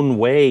their own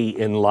way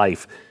in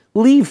life,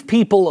 Leave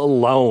people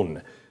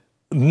alone.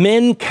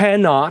 Men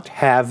cannot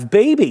have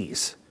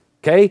babies,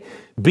 okay?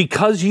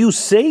 Because you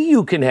say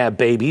you can have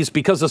babies,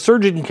 because a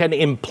surgeon can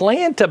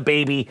implant a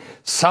baby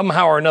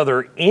somehow or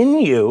another in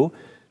you,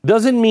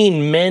 doesn't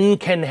mean men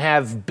can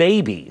have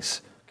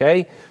babies,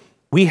 okay?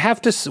 We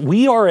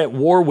are at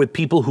war with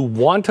people who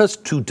want us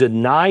to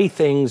deny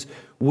things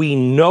we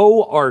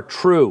know are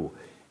true.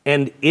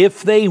 And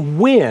if they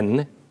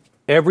win,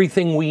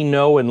 everything we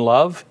know and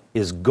love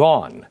is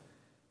gone.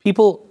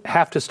 People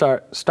have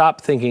to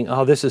stop thinking,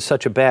 oh, this is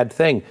such a bad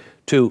thing,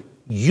 to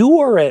you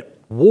are at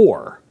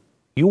war.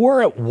 You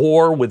are at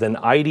war with an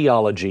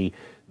ideology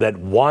that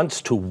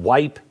wants to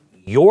wipe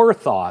your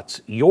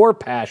thoughts, your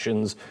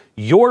passions,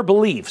 your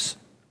beliefs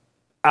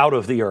out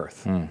of the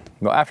earth.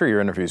 Well, after your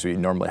interviews, we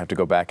normally have to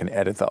go back and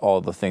edit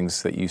all the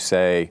things that you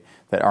say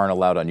that aren't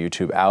allowed on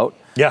YouTube out.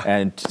 Yeah.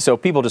 And so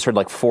people just heard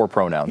like 4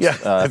 pronouns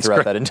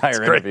throughout that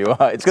entire interview.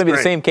 It's going to be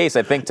the same case,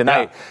 I think,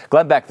 tonight. Yeah.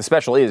 Glen Beck, the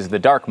special is the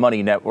Dark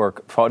Money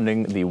Network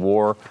funding the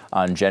war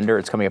on gender.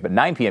 It's coming up at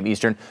 9 p.m.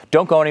 Eastern.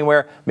 Don't go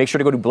anywhere. Make sure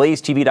to go to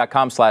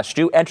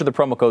blazetv.com/Stu. Enter the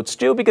promo code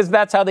Stu because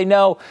that's how they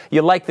know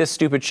you like this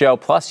stupid show.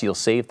 Plus, you'll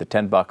save the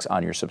 $10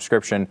 on your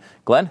subscription.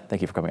 Glen,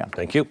 thank you for coming on.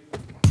 Thank you.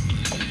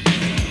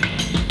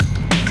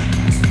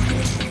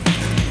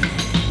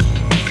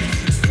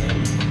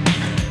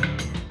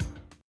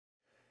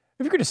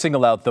 If you're going to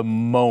single out the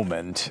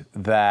moment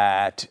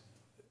that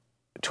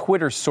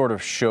Twitter sort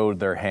of showed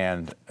their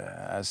hand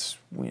as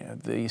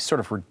the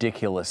sort of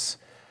ridiculous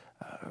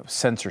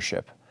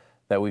censorship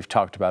that we've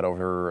talked about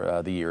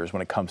over the years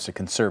when it comes to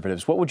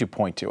conservatives, what would you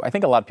point to? I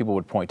think a lot of people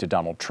would point to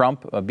Donald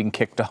Trump being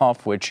kicked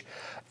off, which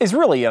is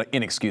really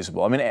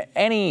inexcusable. I mean,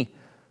 any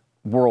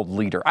world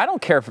leader, I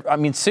don't care if, I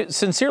mean,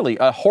 sincerely,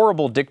 a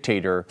horrible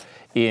dictator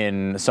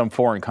in some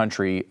foreign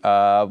country,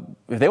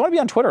 if they want to be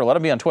on Twitter, let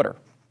them be on Twitter.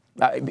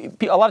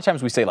 A lot of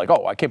times we say like,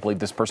 oh, I can't believe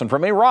this person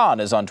from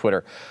Iran is on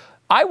Twitter.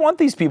 I want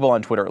these people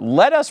on Twitter.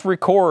 Let us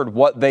record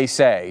what they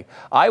say.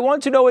 I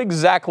want to know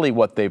exactly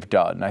what they've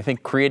done. I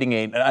think creating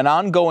an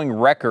ongoing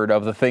record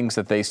of the things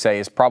that they say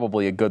is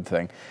probably a good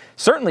thing.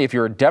 Certainly, if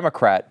you're a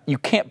Democrat, you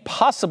can't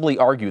possibly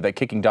argue that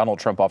kicking Donald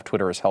Trump off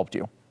Twitter has helped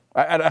you.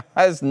 It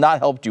has not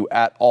helped you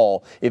at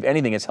all. If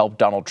anything, it's helped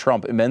Donald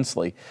Trump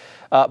immensely.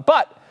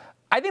 But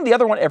I think the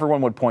other one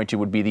everyone would point to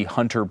would be the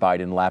Hunter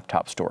Biden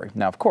laptop story.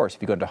 Now, of course,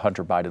 if you go to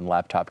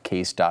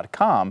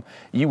hunterbidenlaptopcase.com,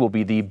 you will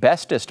be the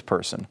bestest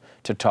person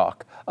to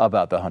talk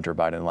about the Hunter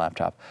Biden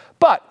laptop.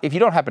 But if you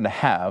don't happen to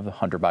have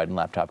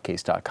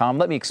hunterbidenlaptopcase.com,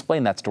 let me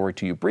explain that story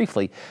to you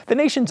briefly. The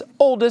nation's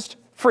oldest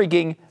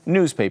freaking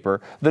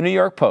newspaper, the New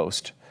York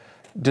Post,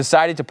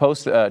 decided to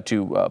put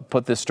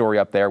this story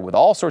up there with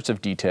all sorts of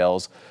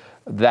details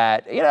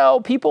that,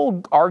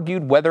 people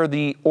argued whether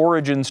the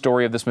origin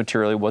story of this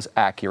material was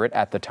accurate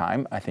at the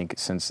time. I think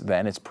since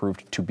then it's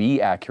proved to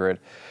be accurate.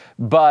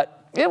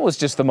 But it was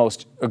just the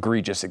most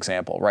egregious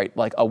example, right?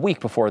 Like a week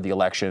before the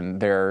election,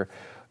 they're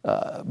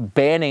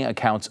banning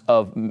accounts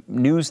of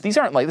news. This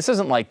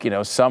isn't like,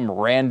 some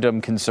random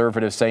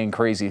conservative saying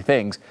crazy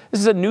things. This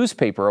is a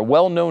newspaper, a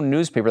well-known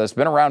newspaper that's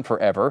been around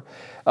forever,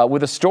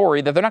 with a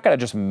story that they're not going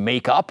to just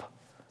make up.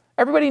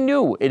 Everybody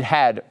knew it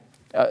had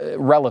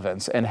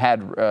relevance and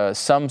had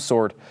some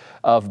sort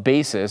of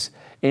basis.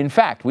 In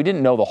fact, we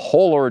didn't know the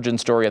whole origin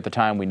story at the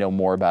time. We know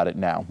more about it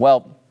now.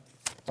 Well,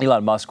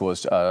 Elon Musk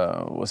was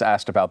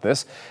asked about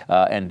this,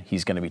 and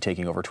he's going to be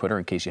taking over Twitter,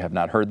 in case you have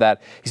not heard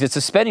that. He said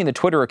suspending the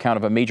Twitter account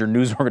of a major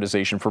news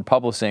organization for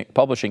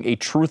publishing a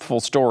truthful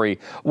story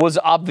was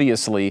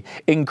obviously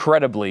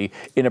incredibly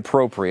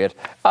inappropriate.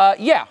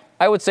 Yeah,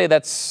 I would say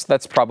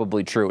that's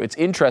probably true. It's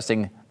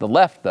interesting. The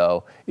left,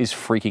 though, is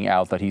freaking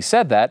out that he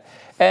said that.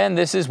 And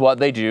this is what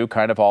they do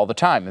kind of all the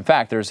time. In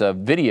fact, there's a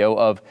video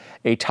of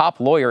a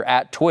top lawyer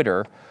at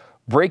Twitter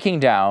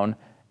breaking down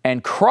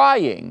and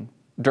crying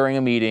during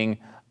a meeting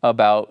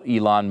about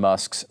Elon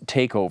Musk's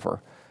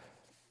takeover.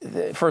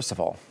 First of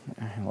all,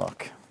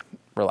 look,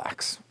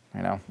 relax.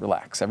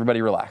 Relax.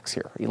 Everybody relax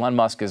here. Elon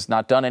Musk has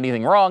not done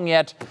anything wrong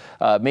yet.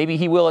 Maybe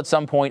he will at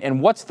some point.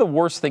 And what's the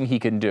worst thing he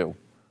can do?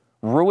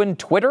 Ruin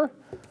Twitter?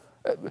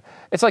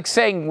 It's like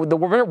saying,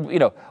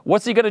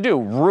 what's he going to do?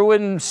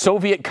 Ruin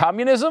Soviet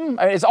communism?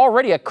 I mean, it's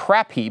already a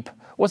crap heap.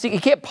 He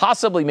can't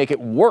possibly make it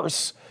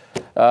worse.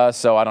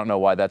 So I don't know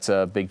why that's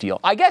a big deal.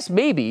 I guess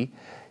maybe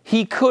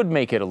he could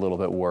make it a little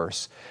bit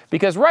worse.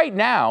 Because right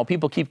now,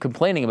 people keep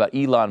complaining about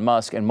Elon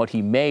Musk and what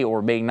he may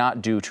or may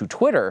not do to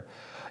Twitter,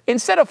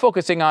 instead of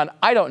focusing on,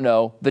 I don't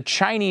know, the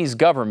Chinese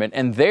government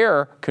and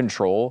their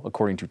control,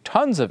 according to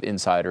tons of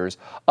insiders,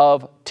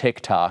 of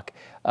TikTok,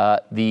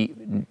 the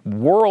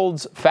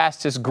world's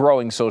fastest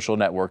growing social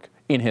network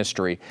in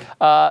history.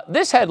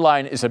 This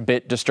headline is a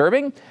bit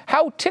disturbing.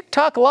 How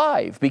TikTok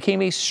Live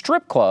became a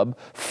strip club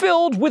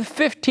filled with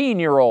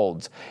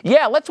 15-year-olds.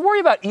 Yeah, let's worry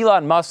about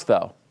Elon Musk,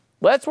 though.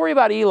 Let's worry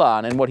about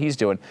Elon and what he's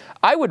doing.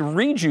 I would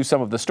read you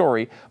some of the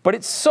story, but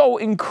it's so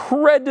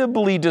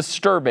incredibly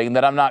disturbing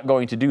that I'm not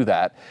going to do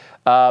that.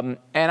 And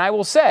I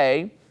will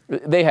say,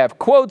 They have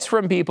quotes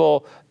from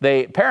people.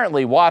 They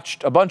apparently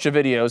watched a bunch of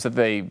videos that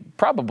they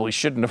probably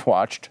shouldn't have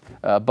watched,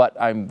 but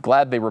I'm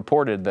glad they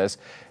reported this.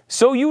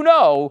 So you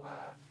know,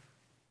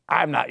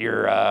 I'm not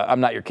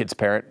your kid's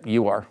parent.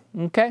 You are,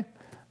 okay?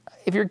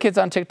 If your kid's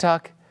on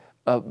TikTok,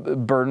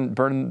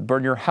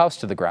 burn your house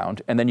to the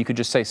ground, and then you could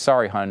just say,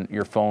 sorry, hon,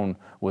 your phone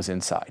was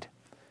inside.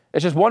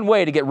 It's just one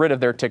way to get rid of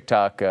their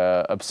TikTok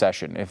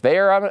obsession. If they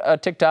are on a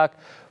TikTok,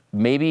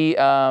 maybe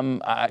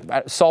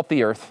salt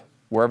the earth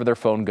wherever their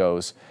phone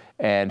goes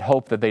and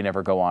hope that they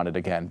never go on it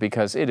again,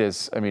 because it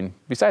is, I mean,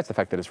 besides the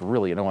fact that it's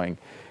really annoying,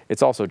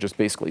 it's also just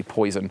basically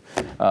poison.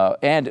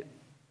 And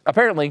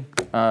apparently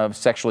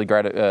sexually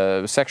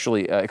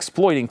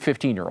exploiting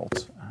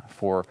 15-year-olds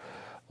for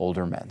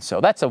older men.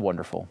 So that's a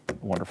wonderful,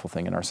 wonderful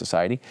thing in our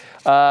society.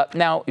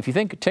 Now, if you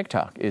think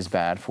TikTok is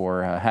bad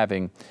for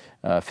having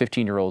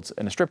 15-year-olds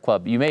in a strip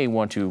club, you may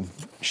want to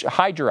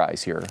hide your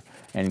eyes here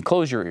and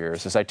close your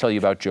ears as I tell you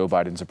about Joe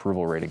Biden's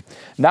approval rating.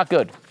 Not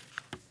good.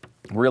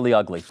 Really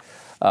ugly.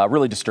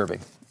 Really disturbing.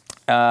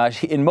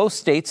 In most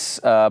states,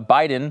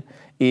 Biden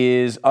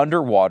is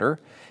underwater.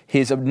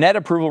 His net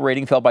approval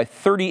rating fell by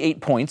 38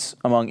 points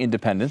among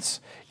independents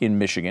in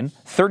Michigan,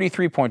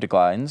 33-point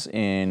declines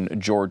in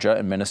Georgia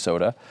and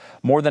Minnesota.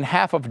 More than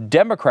half of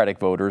Democratic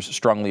voters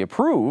strongly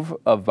approve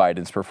of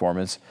Biden's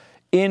performance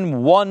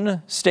in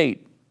one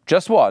state,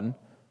 just one,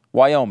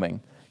 Wyoming,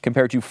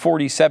 compared to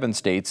 47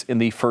 states in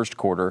the first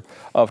quarter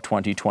of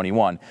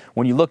 2021.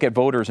 When you look at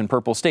voters in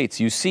purple states,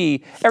 you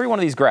see every one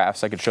of these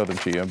graphs. I could show them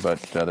to you, but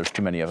there's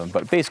too many of them.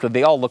 But basically,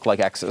 they all look like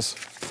X's,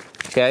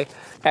 okay?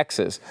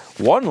 X's.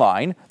 One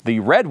line, the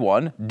red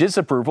one,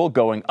 disapproval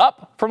going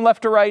up from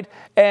left to right,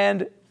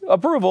 and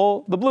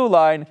approval, the blue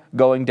line,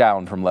 going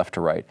down from left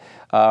to right.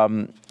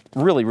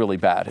 Really, really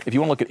bad. If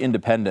you want to look at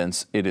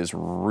independence, it is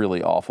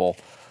really awful.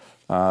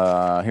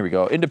 Here we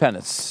go.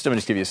 Independence. Let me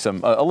just give you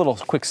a little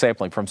quick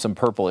sampling from some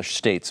purplish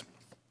states.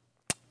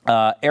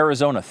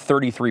 Arizona,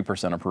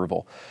 33%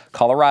 approval.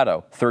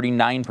 Colorado,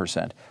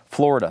 39%.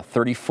 Florida,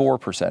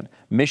 34%.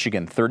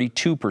 Michigan,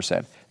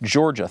 32%.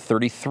 Georgia,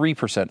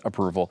 33%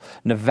 approval.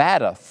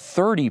 Nevada,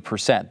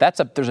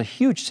 30%. There's a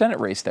huge Senate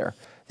race there.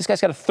 This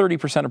guy's got a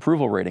 30%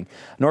 approval rating.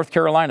 North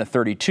Carolina,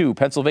 32%.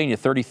 Pennsylvania,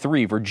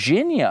 33%.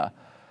 Virginia,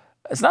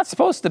 it's not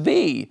supposed to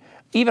be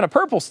even a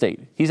purple state.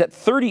 He's at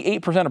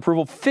 38%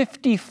 approval,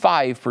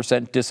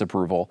 55%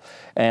 disapproval.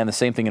 And the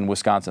same thing in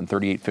Wisconsin,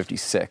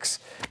 38-56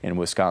 in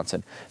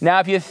Wisconsin. Now,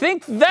 if you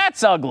think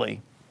that's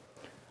ugly,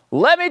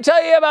 let me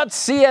tell you about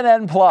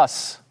CNN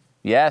Plus.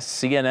 Yes,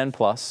 CNN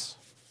Plus.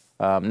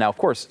 Now, of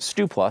course,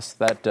 Stu Plus,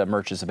 that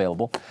merch is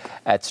available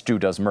at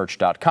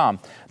studoesmerch.com.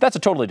 That's a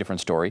totally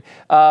different story.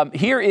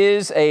 Here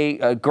is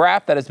a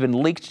graph that has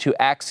been leaked to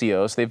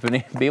Axios. They've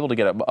been able to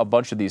get a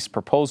bunch of these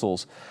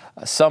proposals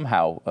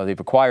somehow. They've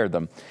acquired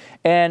them.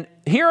 And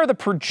here are the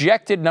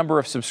projected number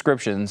of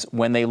subscriptions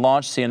when they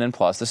launched CNN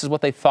Plus. This is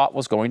what they thought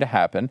was going to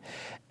happen.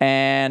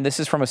 And this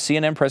is from a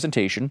CNN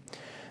presentation.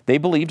 They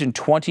believed in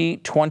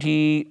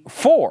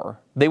 2024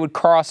 they would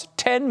cross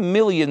 10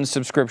 million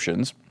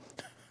subscriptions.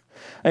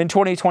 In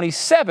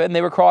 2027,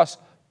 they would cross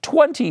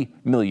 20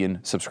 million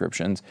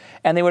subscriptions,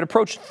 and they would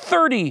approach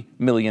 30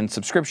 million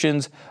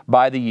subscriptions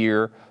by the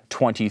year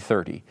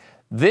 2030.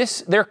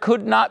 There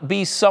could not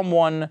be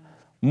someone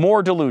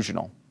more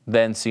delusional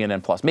than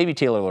CNN Plus. Maybe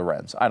Taylor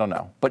Lorenz, I don't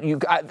know. But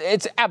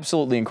it's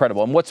absolutely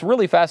incredible. And what's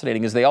really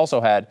fascinating is they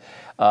also had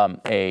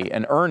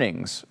an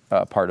earnings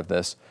part of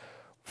this.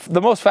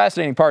 The most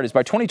fascinating part is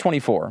by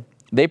 2024,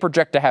 they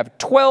project to have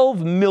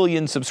 12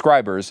 million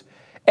subscribers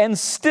and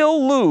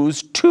still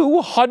lose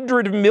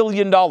 $200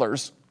 million.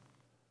 God,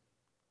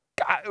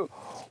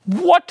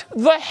 what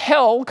the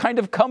hell kind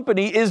of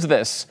company is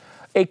this?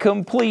 A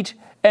complete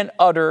and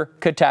utter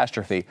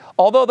catastrophe.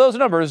 Although those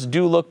numbers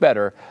do look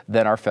better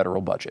than our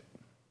federal budget.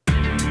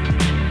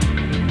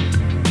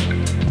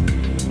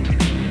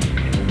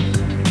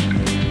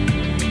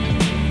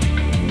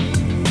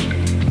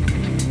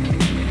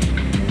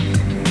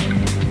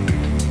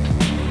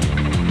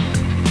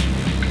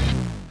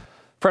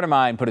 A friend of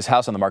mine put his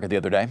house on the market the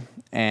other day,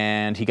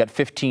 and he got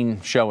 15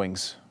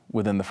 showings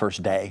within the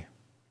first day.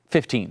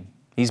 15.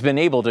 He's been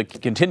able to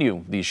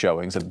continue these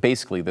showings at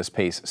basically this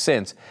pace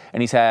since,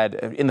 and he's had,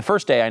 in the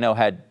first day, I know,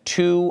 had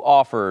 2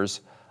 offers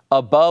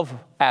above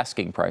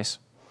asking price.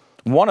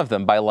 One of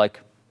them by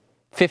like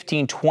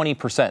 15,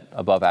 20%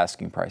 above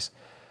asking price.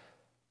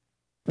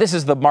 This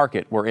is the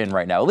market we're in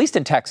right now, at least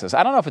in Texas.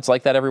 I don't know if it's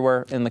like that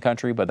everywhere in the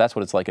country, but that's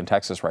what it's like in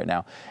Texas right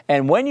now.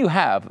 And when you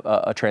have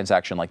a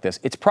transaction like this,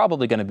 it's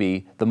probably going to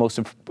be the most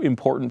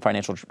important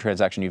financial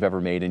transaction you've ever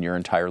made in your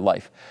entire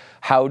life.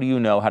 How do you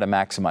know how to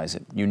maximize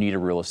it? You need a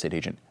real estate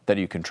agent that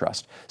you can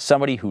trust.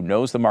 Somebody who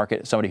knows the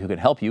market, somebody who can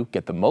help you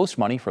get the most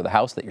money for the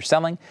house that you're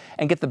selling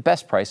and get the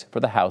best price for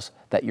the house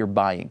that you're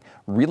buying.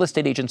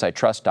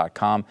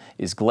 RealestateAgentsITrust.com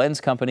is Glen's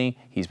company.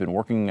 He's been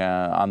working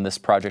on this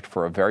project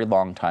for a very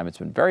long time. It's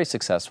been very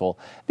successful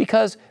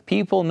because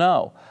people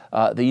know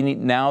that you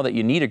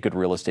need a good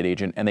real estate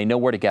agent, and they know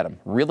where to get them.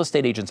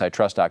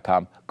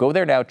 RealestateAgentsITrust.com. Go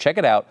there now. Check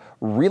it out.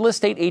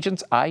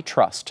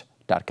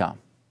 RealestateAgentsITrust.com.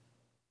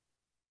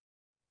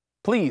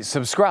 Please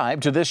subscribe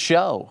to this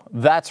show.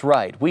 That's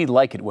right. We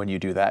like it when you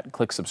do that.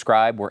 Click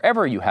subscribe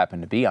wherever you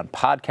happen to be, on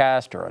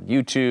podcast or on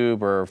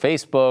YouTube or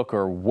Facebook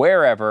or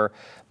wherever.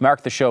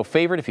 Mark the show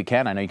favorite if you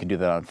can. I know you can do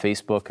that on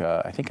Facebook,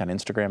 I think on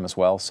Instagram as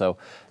well. So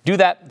do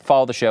that.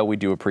 Follow the show. We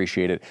do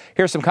appreciate it.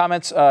 Here's some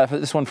comments.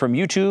 This one from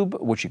YouTube,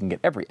 which you can get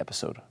every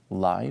episode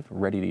live,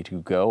 ready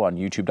to go on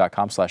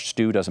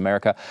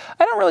youtube.com/StuDoesAmerica.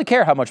 I don't really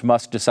care how much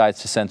Musk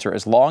decides to censor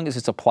as long as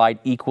it's applied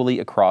equally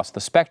across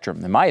the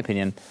spectrum. In my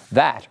opinion,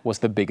 that was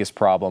the biggest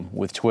problem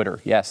with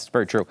Twitter. Yes,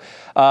 very true.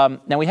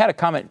 Now, we had a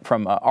comment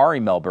from Ari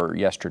Melber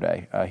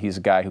yesterday. He's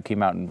a guy who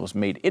came out and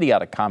made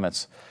idiotic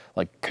comments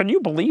like, can you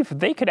believe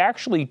they could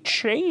actually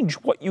change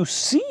what you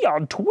see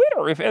on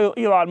Twitter if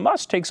Elon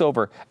Musk takes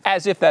over?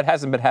 As if that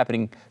hasn't been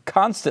happening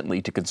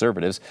constantly to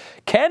conservatives.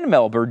 Ken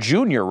Melber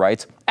Jr.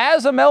 writes,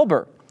 as a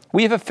Melber,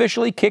 we have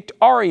officially kicked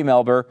Ari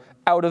Melber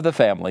out of the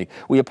family.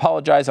 We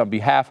apologize on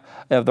behalf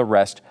of the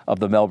rest of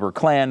the Melber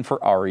clan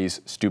for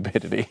Ari's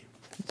stupidity.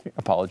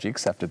 Apology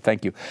accepted.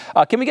 Thank you.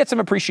 Can we get some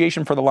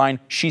appreciation for the line,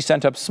 she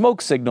sent up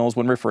smoke signals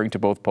when referring to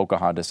both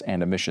Pocahontas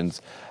and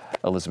emissions?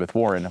 Elizabeth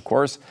Warren, of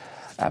course.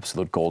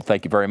 Absolute gold.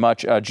 Thank you very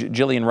much.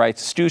 Jillian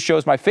writes, Stu's show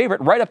is my favorite,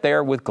 right up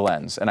there with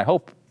Glen's. And I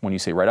hope when you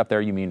say right up there,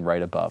 you mean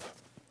right above,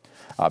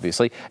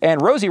 obviously.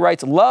 And Rosie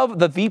writes, love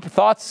the Veep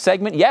Thoughts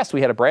segment. Yes,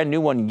 we had a brand new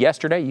one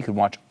yesterday. You can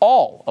watch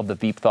all of the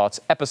Veep Thoughts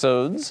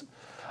episodes,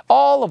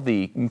 all of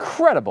the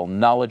incredible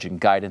knowledge and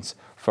guidance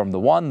from the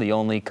one, the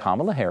only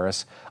Kamala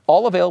Harris,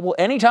 all available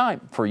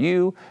anytime for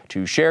you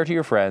to share to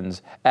your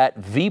friends at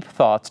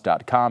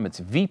veepthoughts.com. It's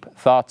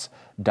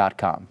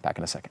veepthoughts.com. Back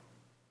in a second.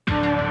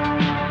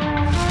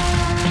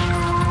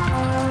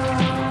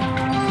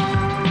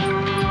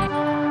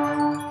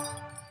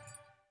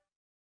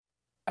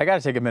 I got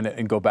to take a minute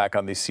and go back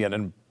on these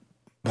CNN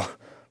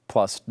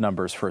Plus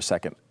numbers for a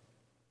second.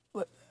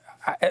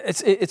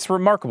 It's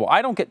remarkable.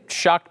 I don't get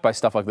shocked by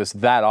stuff like this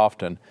that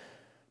often,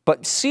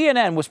 but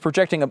CNN was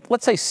projecting,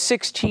 let's say,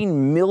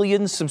 16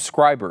 million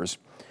subscribers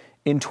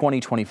in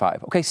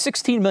 2025. Okay,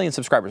 16 million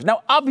subscribers.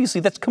 Now, obviously,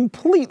 that's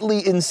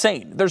completely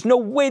insane. There's no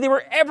way they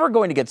were ever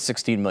going to get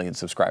 16 million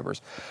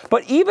subscribers.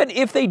 But even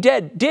if they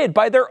did,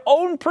 by their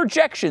own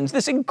projections,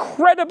 this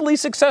incredibly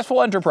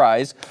successful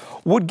enterprise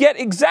would get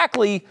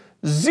exactly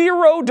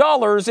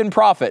 $0 in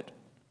profit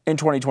in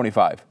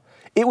 2025.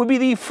 It would be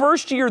the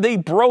first year they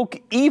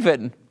broke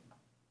even.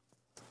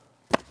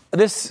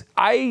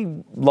 I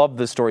love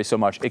this story so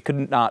much. It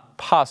could not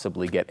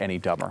possibly get any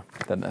dumber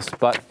than this.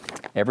 But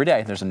every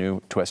day there's a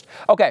new twist.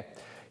 Okay,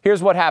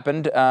 here's what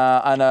happened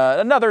on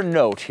another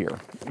note here,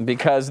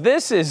 because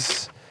this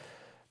is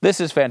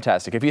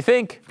fantastic. If you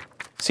think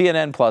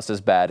CNN Plus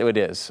is bad, it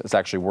is. It's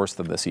actually worse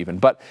than this even.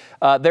 But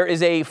there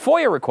is a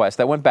FOIA request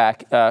that went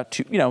back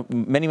to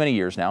many, many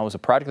years now. It was a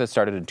project that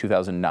started in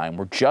 2009.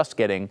 We're just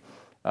getting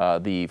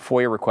the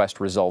FOIA request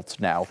results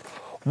now.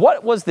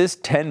 What was this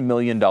 $10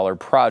 million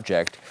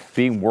project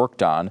being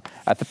worked on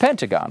at the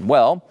Pentagon?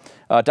 Well,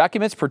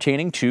 documents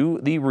pertaining to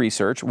the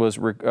research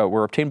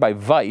were obtained by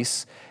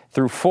Vice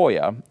through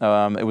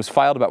FOIA. It was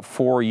filed about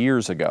 4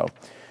 years ago.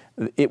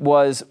 It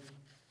was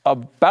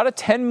about a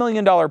 $10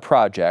 million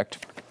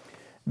project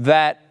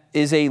that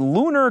is a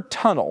lunar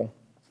tunnel,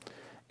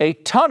 a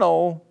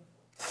tunnel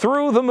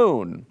through the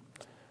moon.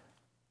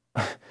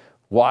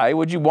 Why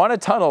would you want a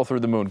tunnel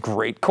through the moon?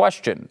 Great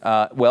question.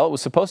 Well, it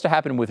was supposed to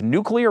happen with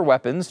nuclear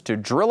weapons to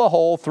drill a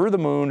hole through the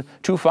moon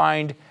to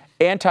find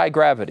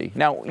anti-gravity.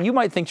 Now, you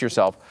might think to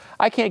yourself,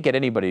 I can't get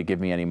anybody to give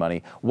me any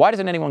money. Why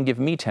doesn't anyone give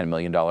me $10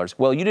 million?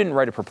 Well, you didn't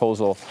write a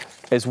proposal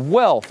as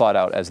well thought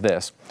out as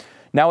this.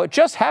 Now, it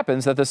just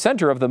happens that the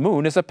center of the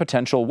moon is a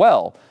potential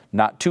well,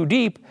 not too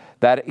deep,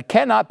 that it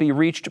cannot be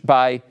reached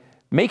by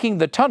making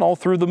the tunnel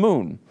through the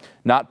moon.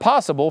 Not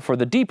possible for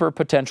the deeper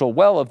potential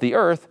well of the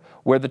Earth,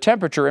 where the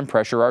temperature and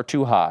pressure are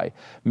too high.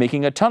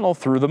 Making a tunnel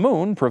through the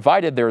moon,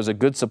 provided there is a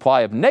good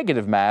supply of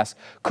negative mass,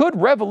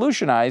 could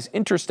revolutionize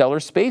interstellar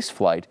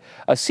spaceflight.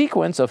 A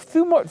sequence of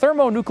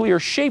thermonuclear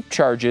shape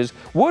charges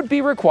would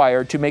be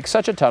required to make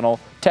such a tunnel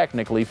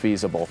technically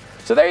feasible.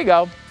 So there you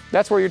go.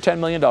 That's where your $10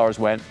 million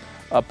went.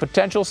 A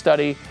potential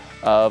study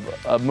of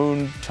a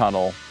moon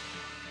tunnel.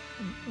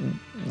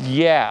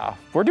 Yeah,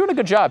 we're doing a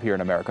good job here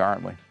in America,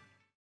 aren't we?